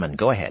 Jim Gutman.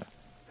 Go ahead.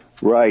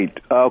 Right.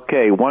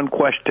 Okay, one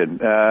question.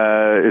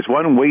 Is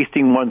one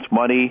wasting one's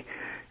money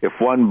if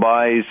one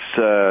buys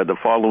the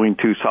following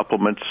two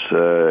supplements,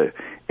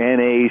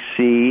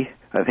 NAC,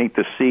 I think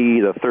the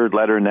C, the third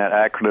letter in that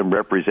acronym,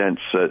 represents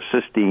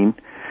cysteine,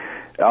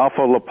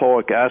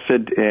 alpha-lipoic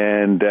acid,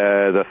 and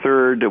the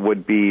third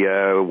would be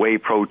whey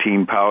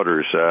protein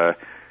powders.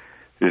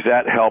 Does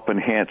that help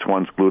enhance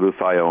one's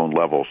glutathione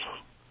levels?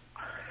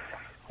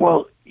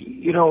 Well,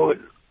 you know,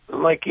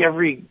 like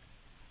every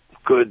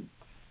good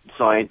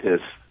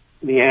scientist,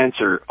 the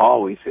answer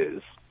always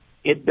is,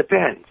 it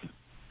depends.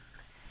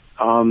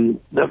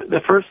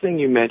 The first thing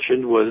you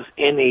mentioned was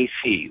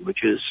NAC,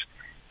 which is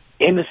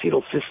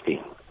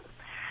N-acetylcysteine.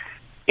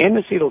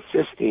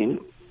 N-acetylcysteine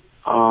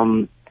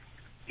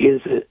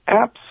is an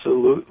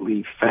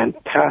absolutely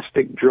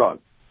fantastic drug.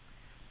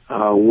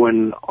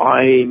 When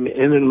I'm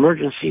in an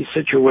emergency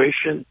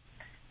situation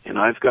and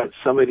I've got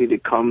somebody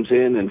that comes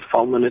in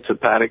fulminant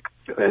hepatic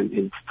and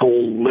in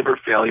full liver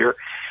failure,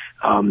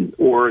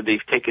 or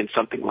they've taken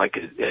something like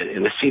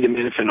an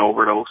acetaminophen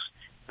overdose,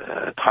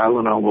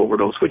 Tylenol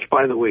overdose, which,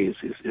 by the way,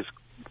 is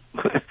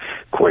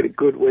quite a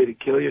good way to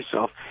kill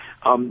yourself.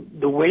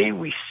 The way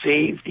we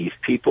save these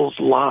people's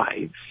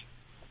lives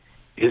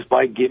is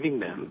by giving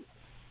them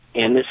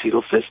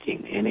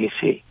N-acetylcysteine,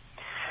 NAC.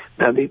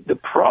 Now, the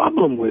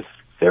problem with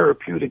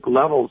therapeutic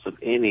levels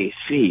of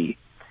NAC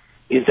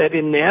is that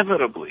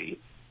inevitably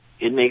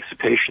it makes a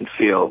patient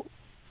feel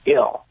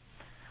ill.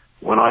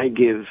 When I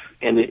give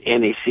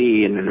NAC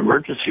in an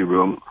emergency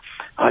room,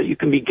 you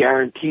can be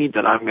guaranteed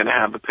that I'm going to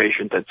have a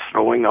patient that's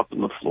throwing up on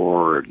the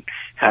floor and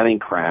having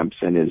cramps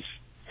and is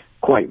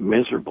quite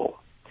miserable.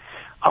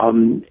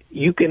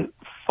 You can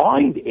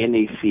find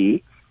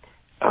NAC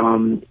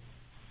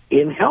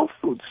in health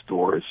food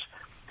stores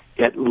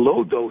at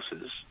low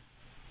doses,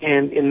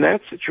 and in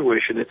that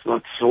situation, it's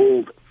not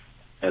sold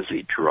as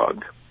a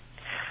drug.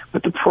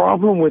 But the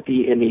problem with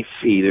the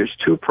NAC, there's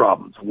two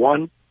problems.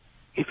 One,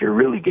 if you're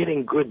really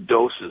getting good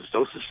doses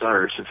that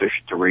are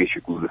sufficient to raise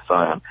your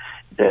glutathione,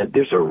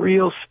 there's a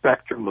real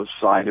spectrum of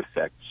side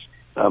effects,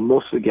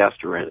 mostly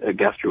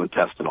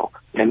gastrointestinal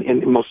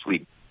and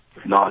mostly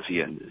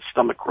nausea and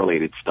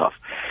stomach-related stuff.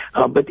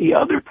 But the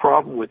other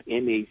problem with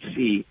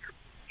MHC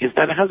is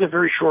that it has a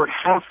very short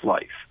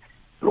half-life.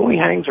 It only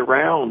hangs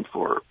around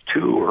for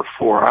 2 or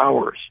 4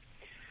 hours.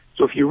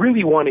 So if you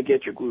really want to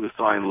get your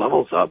glutathione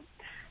levels up,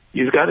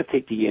 you've got to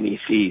take the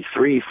NEC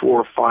 3,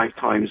 4, 5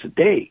 times a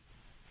day.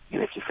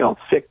 And if you felt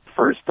sick the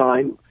first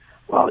time,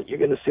 well, you're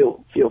going to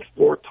feel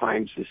 4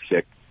 times as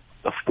sick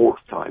the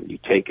 4th time you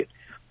take it.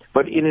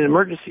 But in an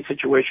emergency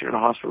situation, in a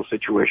hospital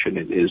situation,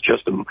 it is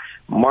just a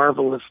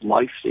marvelous,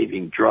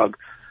 life-saving drug.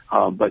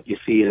 But you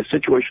see, in a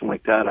situation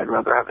like that, I'd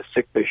rather have a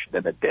sick patient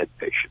than a dead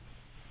patient.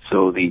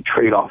 So the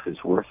trade-off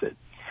is worth it.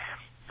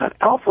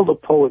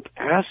 Alpha-lipoic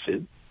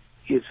acid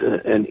is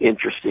an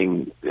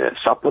interesting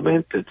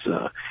supplement. It's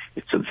a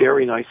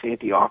very nice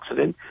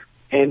antioxidant.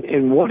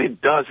 And what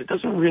it does, it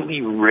doesn't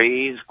really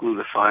raise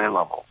glutathione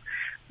levels,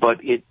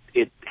 but it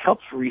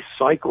helps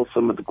recycle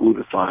some of the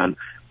glutathione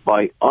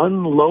by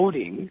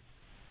unloading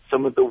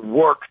some of the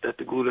work that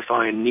the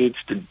glutathione needs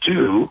to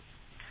do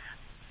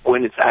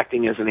when it's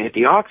acting as an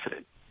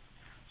antioxidant.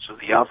 So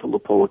the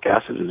alpha-lipoic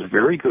acid is a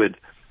very good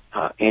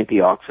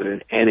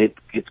antioxidant, and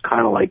it's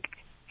kind of like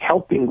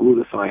helping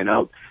glutathione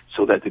out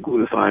so that the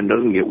glutathione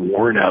doesn't get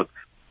worn out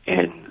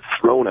and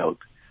thrown out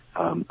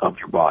of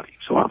your body.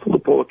 So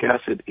alpha-lipoic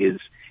acid is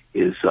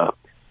it's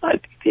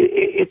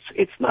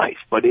nice,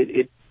 but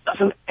it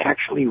doesn't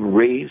actually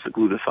raise the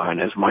glutathione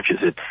as much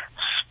as it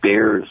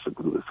spares the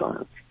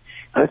glutathione.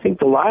 And I think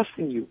the last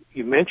thing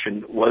you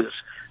mentioned was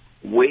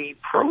whey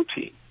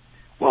protein.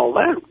 Well,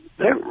 that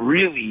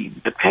really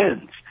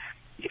depends.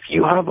 If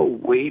you have a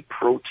whey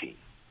protein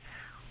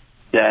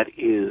that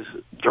is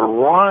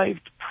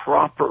derived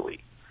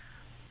properly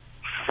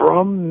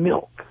from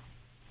milk,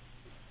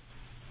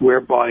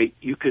 whereby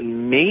you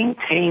can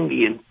maintain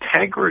the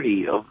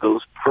integrity of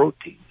those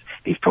proteins.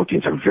 These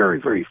proteins are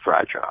very, very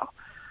fragile.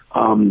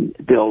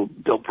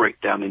 They'll break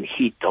down in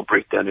heat. They'll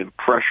break down in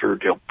pressure.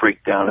 They'll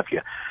break down if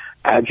you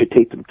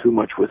agitate them too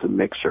much with a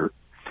mixer.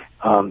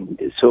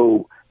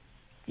 So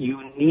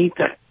you need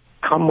to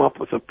come up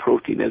with a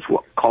protein that's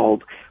what's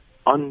called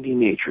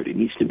undenatured. It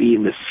needs to be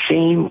in the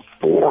same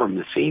form,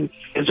 the same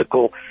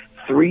physical,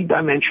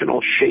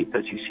 three-dimensional shape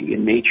as you see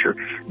in nature.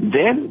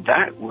 Then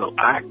that will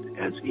act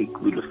as a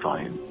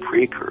glutathione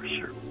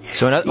precursor.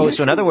 So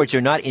in other words,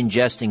 you're not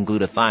ingesting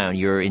glutathione.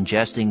 You're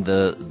ingesting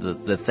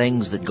the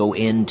things that go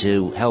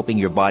into helping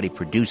your body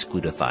produce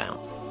glutathione.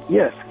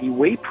 Yes, the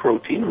whey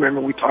protein,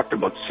 remember we talked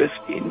about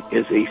cysteine,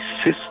 is a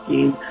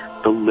cysteine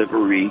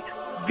delivery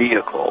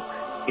vehicle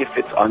if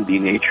it's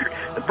undenatured.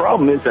 The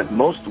problem is that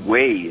most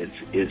whey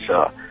is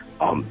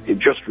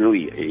just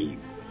really a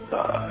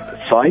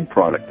side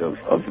product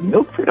of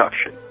milk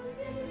production.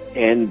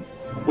 And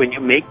when you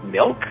make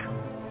milk,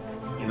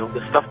 you know,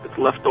 the stuff that's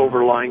left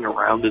over lying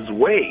around is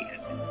whey.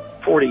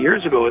 40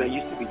 years ago, it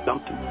used to be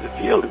dumped into the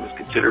field. It was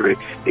considered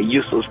a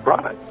useless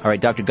product. All right,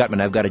 Dr.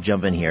 Gutman, I've got to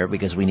jump in here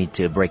because we need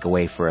to break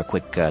away for a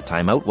quick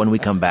timeout. When we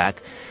come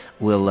back,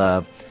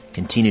 we'll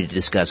continue to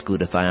discuss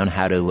glutathione,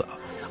 how to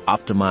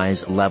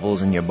optimize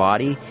levels in your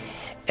body,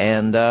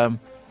 and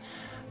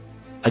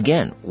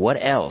again, what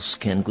else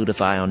can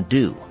glutathione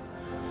do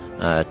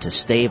to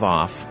stave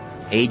off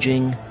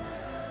aging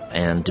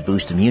and to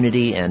boost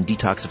immunity and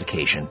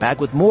detoxification. Back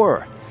with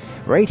more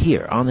right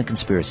here on The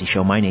Conspiracy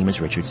Show. My name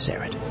is Richard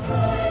Serrett.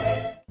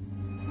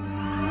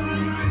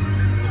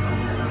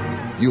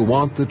 You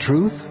want the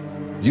truth?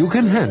 You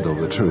can handle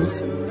the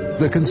truth.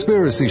 The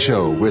Conspiracy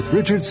Show with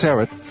Richard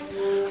Serrett.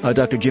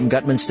 Dr. Jim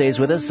Gutman stays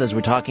with us as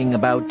we're talking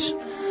about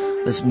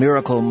this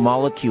miracle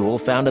molecule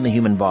found in the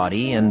human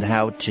body and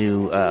how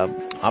to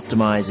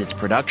optimize its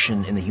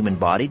production in the human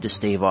body to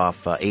stave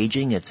off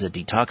aging. It's a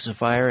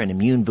detoxifier, an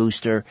immune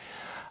booster,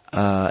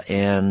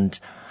 and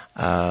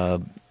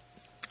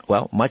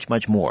much,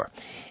 much more.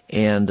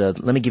 And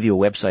let me give you a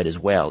website as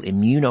well,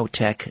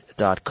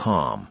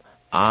 immunotech.com,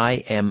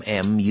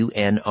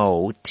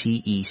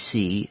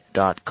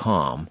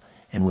 immunotec.com,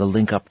 and we'll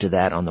link up to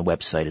that on the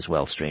website as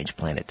well,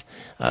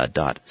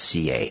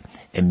 strangeplanet.ca,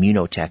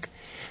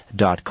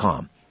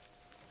 immunotech.com.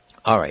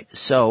 All right,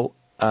 so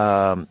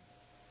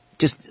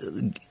just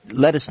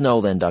let us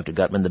know then, Dr.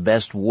 Gutman, the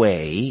best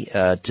way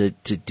to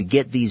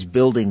get these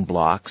building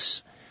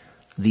blocks,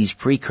 these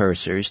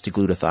precursors to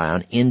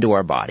glutathione into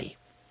our body.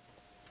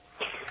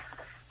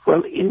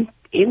 Well, in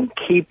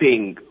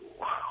keeping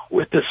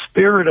with the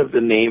spirit of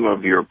the name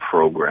of your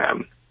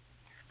program,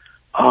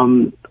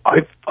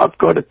 I've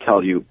got to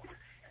tell you,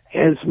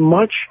 as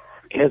much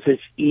as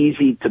it's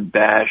easy to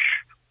bash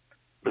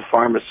the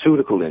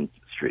pharmaceutical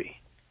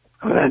industry,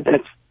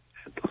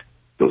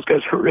 those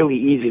guys are really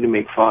easy to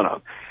make fun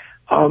of.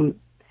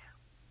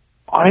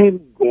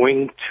 I'm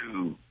going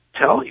to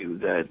tell you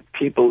that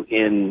people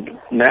in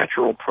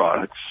natural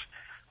products,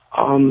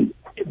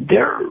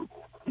 they're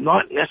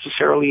not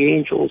necessarily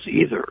angels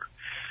either.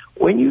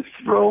 When you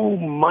throw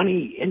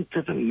money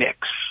into the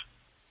mix,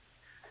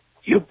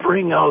 you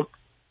bring out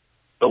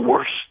the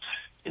worst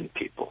in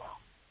people.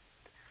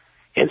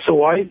 And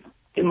so I,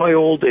 in my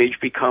old age,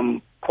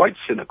 become quite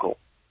cynical.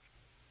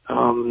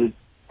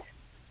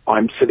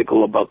 I'm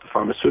cynical about the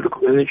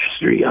pharmaceutical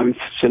industry. I'm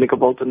cynical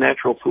about the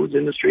natural foods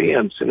industry.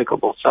 I'm cynical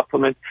about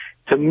supplements.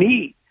 To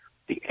me,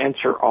 the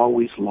answer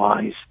always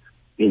lies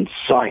in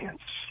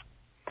science.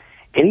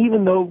 And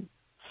even though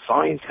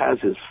science has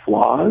its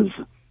flaws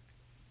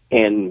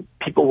and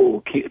people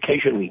will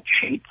occasionally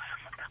cheat,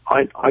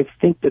 I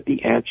think that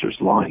the answers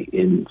lie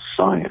in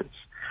science.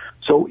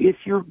 So if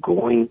you're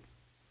going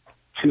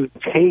to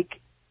take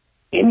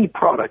any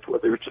product,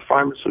 whether it's a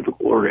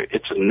pharmaceutical or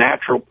it's a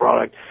natural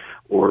product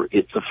or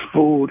it's a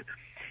food,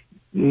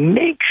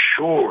 make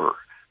sure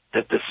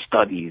that the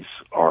studies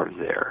are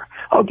there.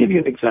 I'll give you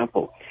an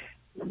example.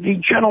 The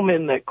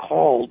gentleman that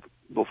called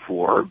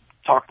before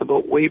talked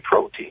about whey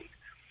protein.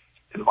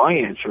 And my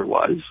answer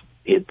was,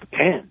 it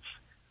depends.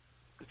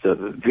 It's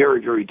a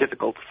very, very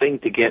difficult thing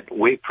to get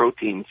whey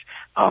proteins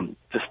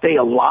to stay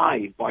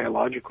alive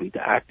biologically, to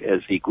act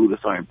as the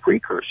glutathione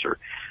precursor.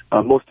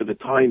 Most of the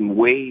time,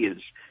 whey is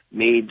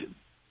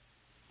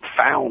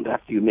found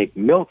after you make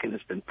milk and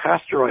it's been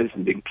pasteurized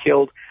and been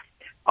killed.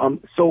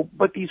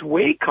 But these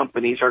whey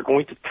companies are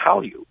going to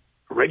tell you,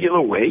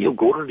 regular whey, you'll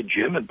go to the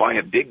gym and buy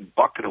a big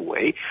bucket of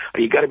whey.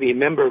 You got to be a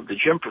member of the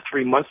gym for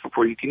 3 months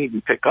before you can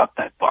even pick up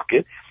that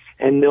bucket.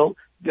 And they'll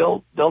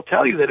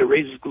tell you that it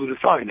raises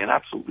glutathione. It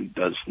absolutely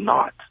does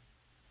not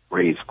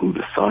raise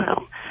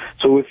glutathione.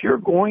 So if you're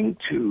going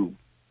to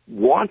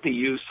want to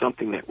use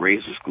something that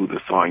raises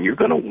glutathione, you're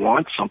going to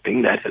want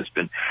something that has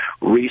been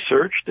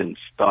researched and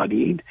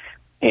studied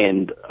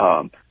and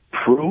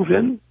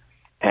proven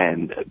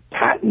and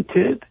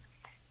patented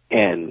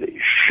and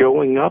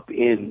showing up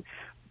in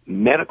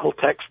medical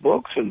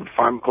textbooks and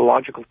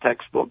pharmacological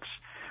textbooks,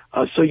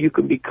 so you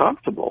can be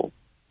comfortable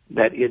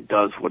that it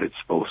does what it's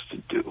supposed to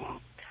do.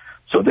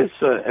 So this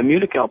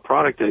Immunical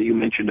product that you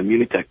mentioned,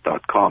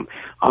 Immunitech.com,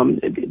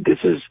 this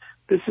is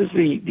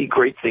the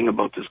great thing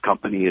about this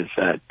company is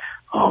that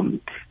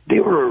they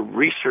were a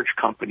research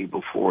company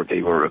before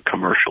they were a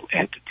commercial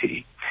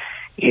entity.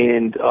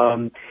 And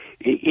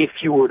if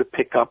you were to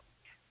pick up,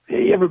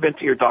 you ever been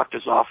to your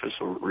doctor's office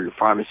or your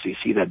pharmacy,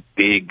 see that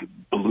big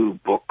blue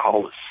book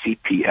called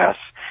CPS?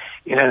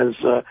 It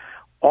has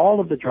all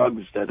of the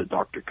drugs that a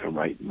doctor can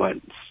write, but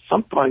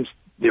sometimes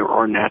there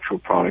are natural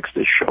products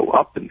that show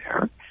up in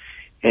there.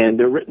 And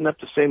they're written up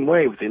the same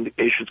way with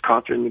indications,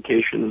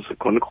 contraindications, the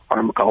clinical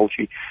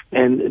pharmacology.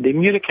 And the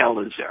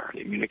Immunical is there.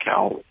 The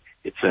Immunical,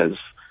 it says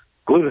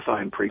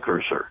glutathione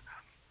precursor.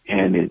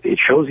 And it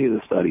shows you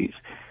the studies.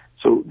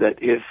 So that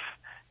if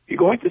you're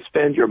going to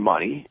spend your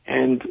money,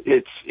 and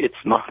it's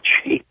not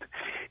cheap,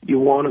 you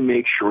want to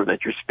make sure that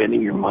you're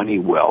spending your money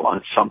well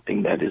on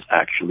something that is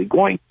actually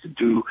going to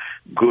do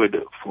good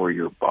for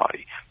your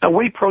body. Now,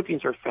 whey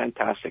proteins are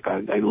fantastic.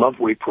 I love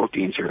whey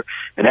proteins. They're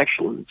an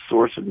excellent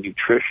source of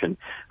nutrition,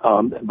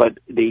 but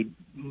the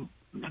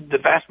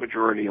vast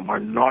majority of them are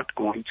not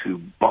going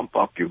to bump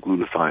up your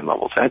glutathione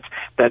levels.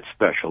 That's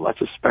special.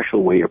 That's a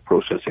special way of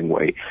processing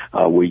whey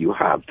where you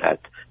have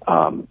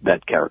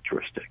that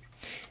characteristic.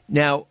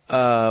 Now,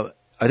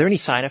 are there any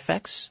side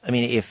effects? I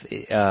mean,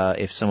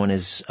 if someone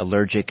is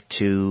allergic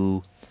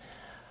to,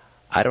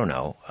 I don't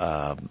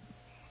know,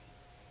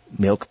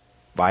 milk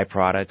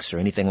byproducts or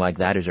anything like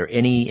that, is there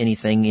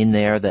anything in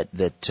there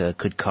that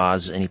could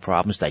cause any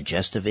problems,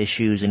 digestive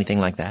issues, anything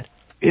like that?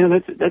 Yeah,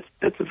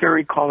 that's a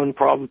very common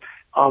problem.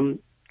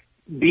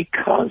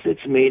 Because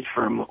it's made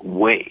from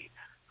whey,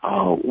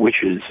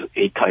 which is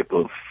a type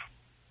of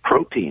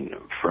protein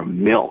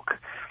from milk.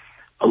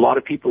 A lot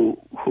of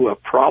people who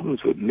have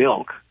problems with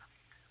milk,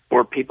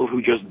 or people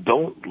who just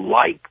don't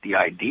like the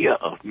idea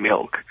of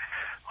milk,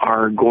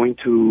 are going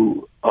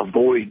to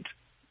avoid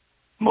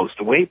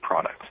most whey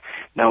products.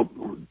 Now,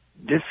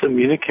 this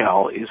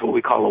Immunical is what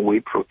we call a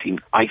whey protein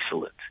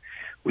isolate,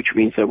 which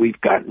means that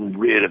we've gotten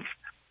rid of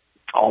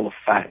all the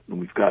fat, and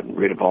we've gotten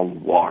rid of all the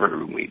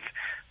water, and we've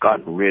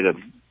gotten rid of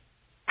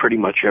pretty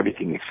much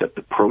everything except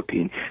the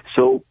protein.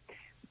 So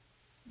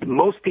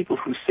most people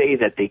who say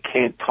that they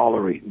can't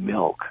tolerate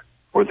milk,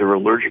 or they're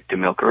allergic to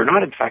milk, or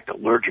not in fact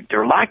allergic,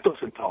 they're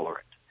lactose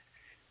intolerant.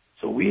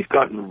 So we've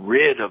gotten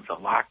rid of the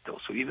lactose.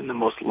 So even the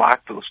most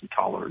lactose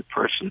intolerant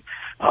person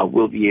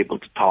will be able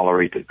to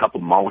tolerate a couple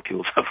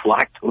molecules of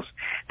lactose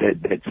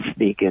that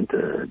sneak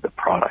into the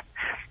product.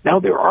 Now,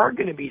 there are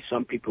going to be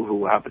some people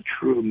who have a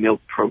true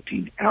milk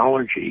protein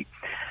allergy,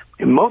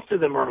 and most of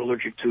them are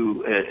allergic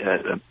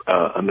to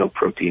a milk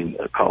protein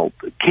called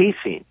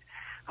casein.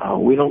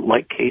 We don't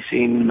like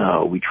casein.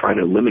 We try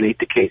to eliminate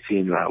the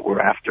casein. We're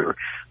after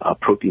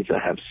proteins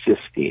that have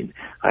cysteine.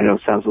 I know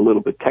it sounds a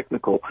little bit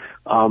technical,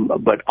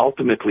 but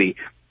ultimately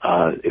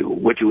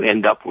what you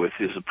end up with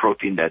is a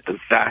protein that the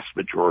vast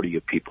majority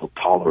of people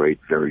tolerate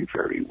very,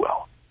 very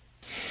well.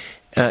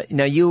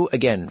 Now you,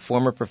 again,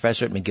 former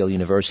professor at McGill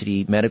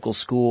University Medical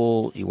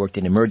School, you worked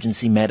in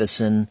emergency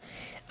medicine.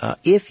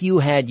 If you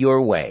had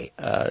your way,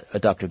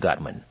 Dr.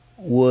 Gutman,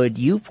 would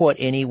you put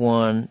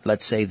anyone,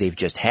 let's say they've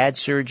just had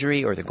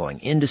surgery or they're going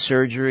into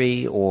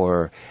surgery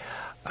or,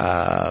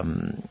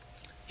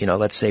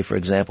 let's say, for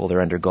example,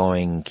 they're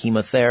undergoing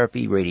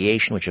chemotherapy,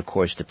 radiation, which of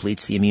course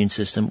depletes the immune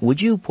system.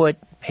 Would you put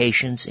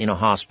patients in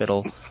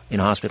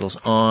hospitals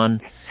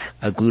on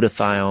a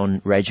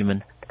glutathione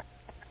regimen?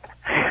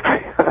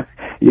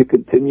 You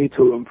continue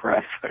to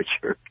impress,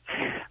 Richard.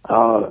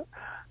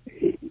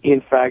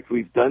 In fact,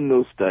 we've done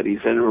those studies,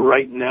 and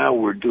right now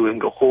we're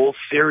doing a whole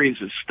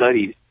series of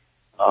studies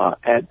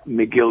at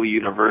McGill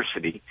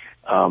University,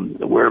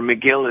 where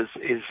McGill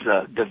is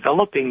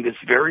developing this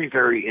very,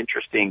 very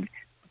interesting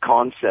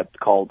concept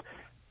called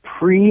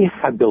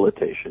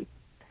prehabilitation.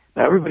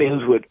 Now, everybody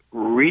knows what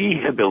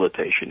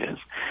rehabilitation is.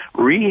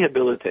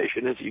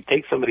 Rehabilitation is you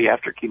take somebody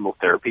after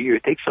chemotherapy, you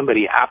take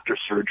somebody after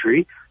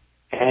surgery,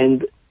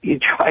 and you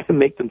try to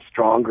make them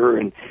stronger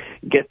and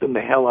get them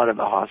the hell out of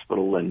the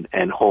hospital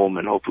and home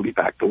and hopefully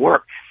back to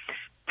work.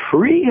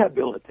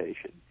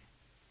 Prehabilitation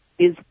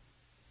is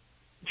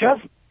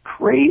just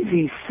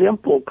crazy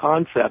simple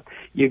concept.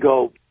 You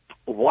go,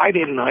 why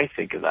didn't I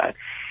think of that?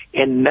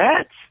 And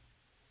that's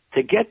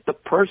to get the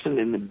person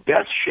in the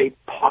best shape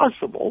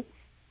possible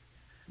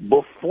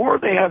before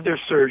they have their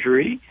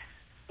surgery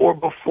or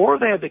before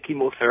they have the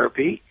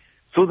chemotherapy,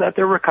 so that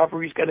their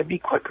recovery is going to be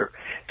quicker.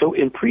 So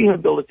in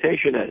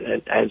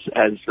prehabilitation,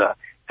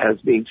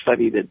 as being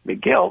studied at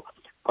McGill,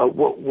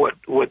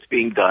 what's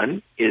being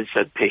done is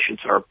that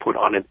patients are put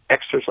on an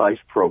exercise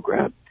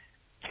program.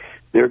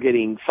 They're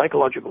getting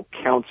psychological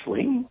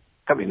counseling.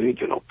 I mean, if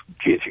you're going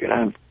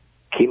to have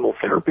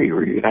chemotherapy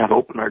or you're going to have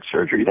open heart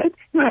surgery,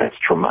 that's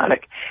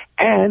traumatic.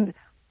 And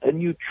a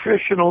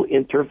nutritional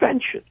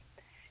intervention.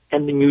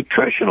 And the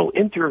nutritional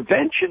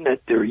intervention that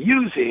they're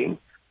using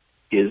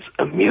is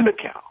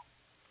Immunical.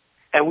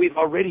 And we've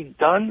already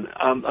done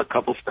a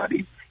couple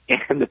studies,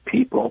 and the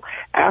people,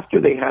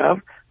 after they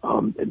have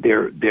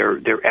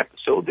their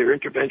episode, their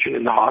intervention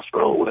in the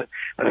hospital,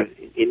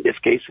 in this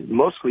case,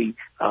 mostly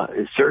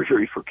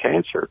surgery for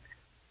cancer,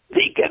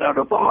 they get out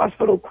of the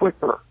hospital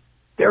quicker.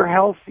 They're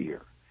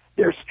healthier.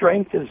 Their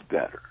strength is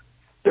better.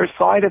 Their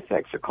side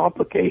effects or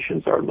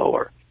complications are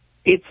lower.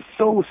 It's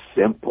so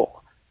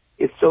simple.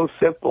 It's so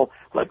simple.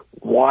 Like,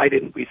 why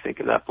didn't we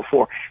think of that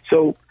before?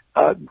 So,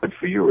 good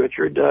for you,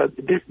 Richard.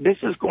 This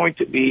is going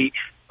to be,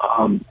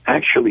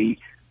 actually,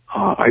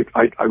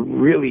 I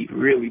really,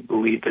 really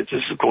believe that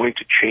this is going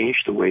to change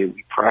the way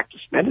we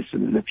practice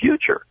medicine in the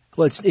future.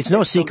 Well, it's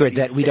no secret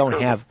that we don't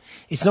have,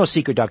 it's no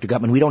secret, Dr.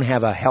 Gutman, we don't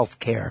have a health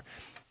care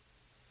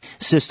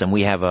system.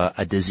 We have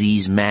a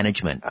disease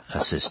management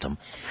system.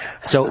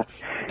 So,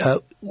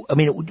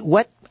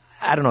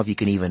 I don't know if you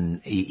can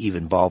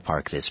even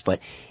ballpark this,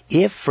 but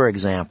if, for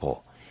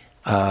example,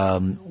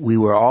 we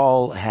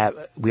all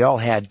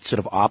had sort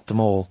of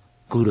optimal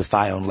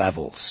glutathione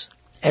levels,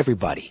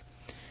 everybody.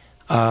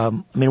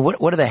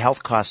 What are the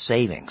health cost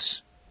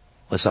savings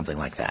with something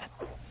like that?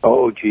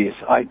 Oh, geez,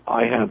 I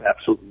have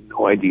absolutely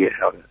no idea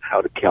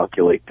how to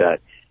calculate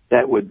that.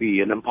 That would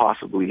be an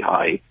impossibly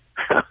high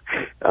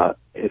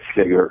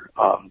figure.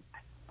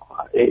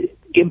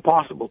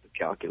 Impossible to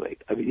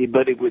calculate. I mean,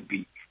 but it would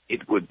be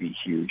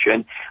huge.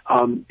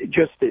 And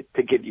just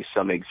to give you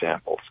some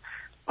examples.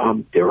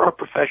 There are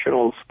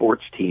professional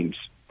sports teams.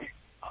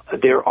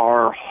 There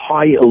are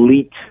high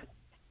elite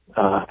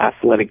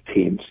athletic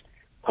teams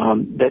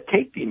that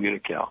take the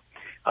Immunical,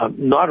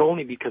 not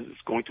only because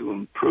it's going to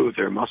improve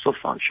their muscle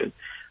function,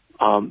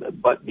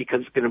 but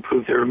because it's going to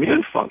improve their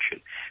immune function.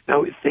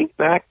 Now, think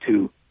back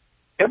to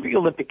every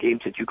Olympic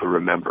Games that you can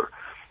remember.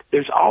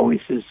 There's always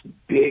this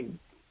big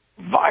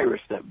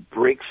virus that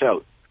breaks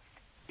out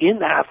in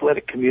the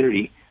athletic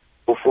community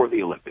before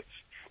the Olympics.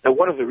 Now,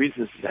 one of the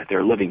reasons is that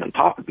they're living on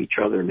top of each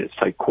other in its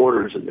tight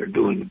quarters and they're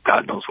doing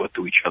God knows what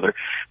to each other.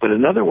 But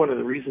another one of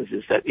the reasons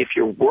is that if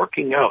you're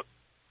working out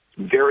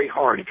very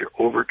hard, if you're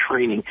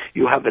overtraining,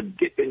 you have a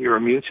dip in your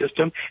immune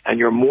system and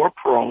you're more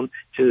prone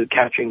to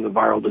catching the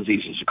viral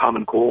diseases, the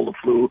common cold, the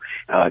flu,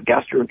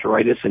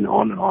 gastroenteritis, and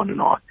on and on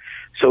and on.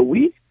 So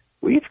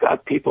we've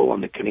got people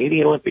on the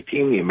Canadian Olympic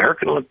team, the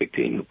American Olympic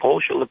team, the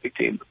Polish Olympic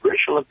team, the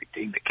British Olympic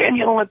team, the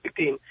Kenyan Olympic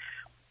team.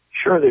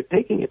 Sure, they're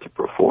taking it to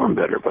perform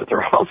better, but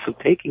they're also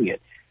taking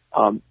it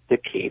to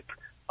keep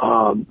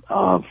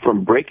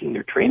from breaking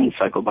their training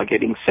cycle by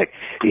getting sick.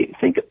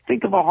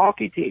 Think of a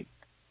hockey team.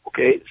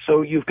 Okay,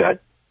 so you've got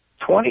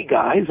 20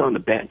 guys on the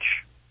bench,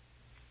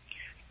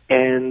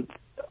 and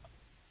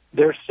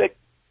they're sick,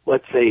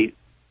 let's say,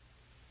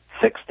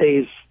 6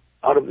 days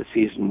out of the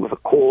season with a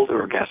cold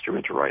or a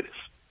gastroenteritis.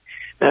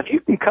 Now, if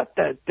you can cut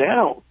that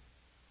down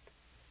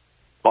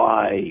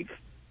by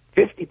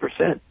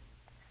 50%,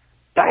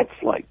 that's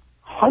like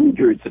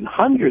hundreds and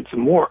hundreds of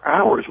more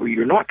hours where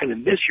you're not going to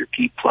miss your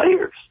key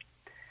players.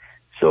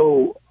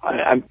 So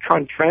I'm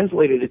trying to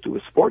translate it into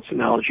a sports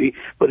analogy,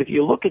 but if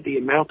you look at the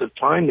amount of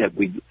time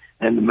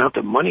and the amount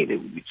of money that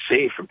we would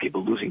save from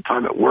people losing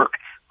time at work,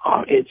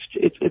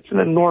 it's an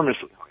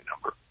enormously high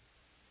number.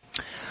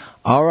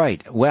 All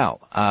right. Well,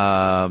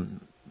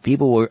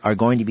 people are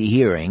going to be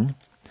hearing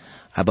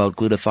about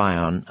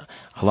glutathione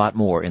a lot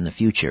more in the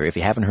future, if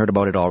you haven't heard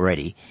about it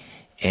already.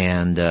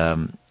 And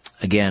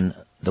again,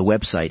 the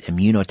website,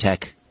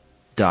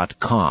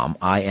 immunotech.com,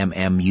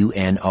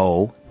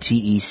 IMMUNOTEC,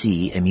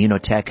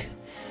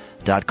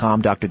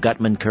 immunotech.com. Dr.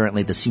 Gutman,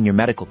 currently the senior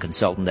medical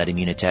consultant at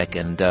Immunotech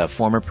and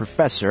former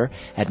professor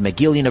at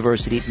McGill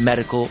University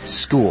Medical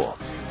School.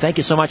 Thank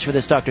you so much for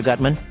this, Dr.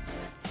 Gutman.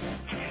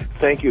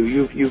 Thank you.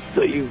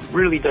 You've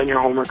really done your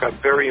homework. I'm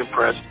very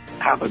impressed.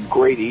 Have a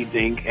great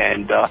evening.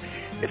 And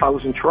if I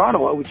was in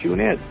Toronto, I would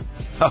tune in.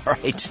 All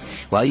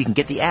right. Well, you can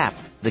get the app,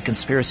 the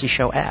Conspiracy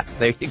Show app.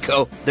 There you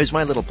go. There's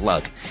my little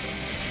plug.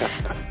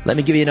 Let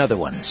me give you another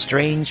one.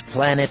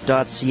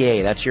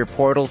 StrangePlanet.ca. That's your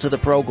portal to the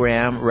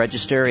program.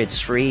 Register. It's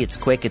free. It's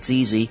quick. It's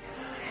easy.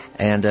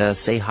 And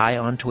say hi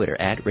on Twitter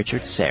at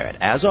Richard Syrett.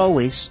 As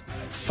always,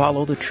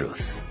 follow the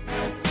truth.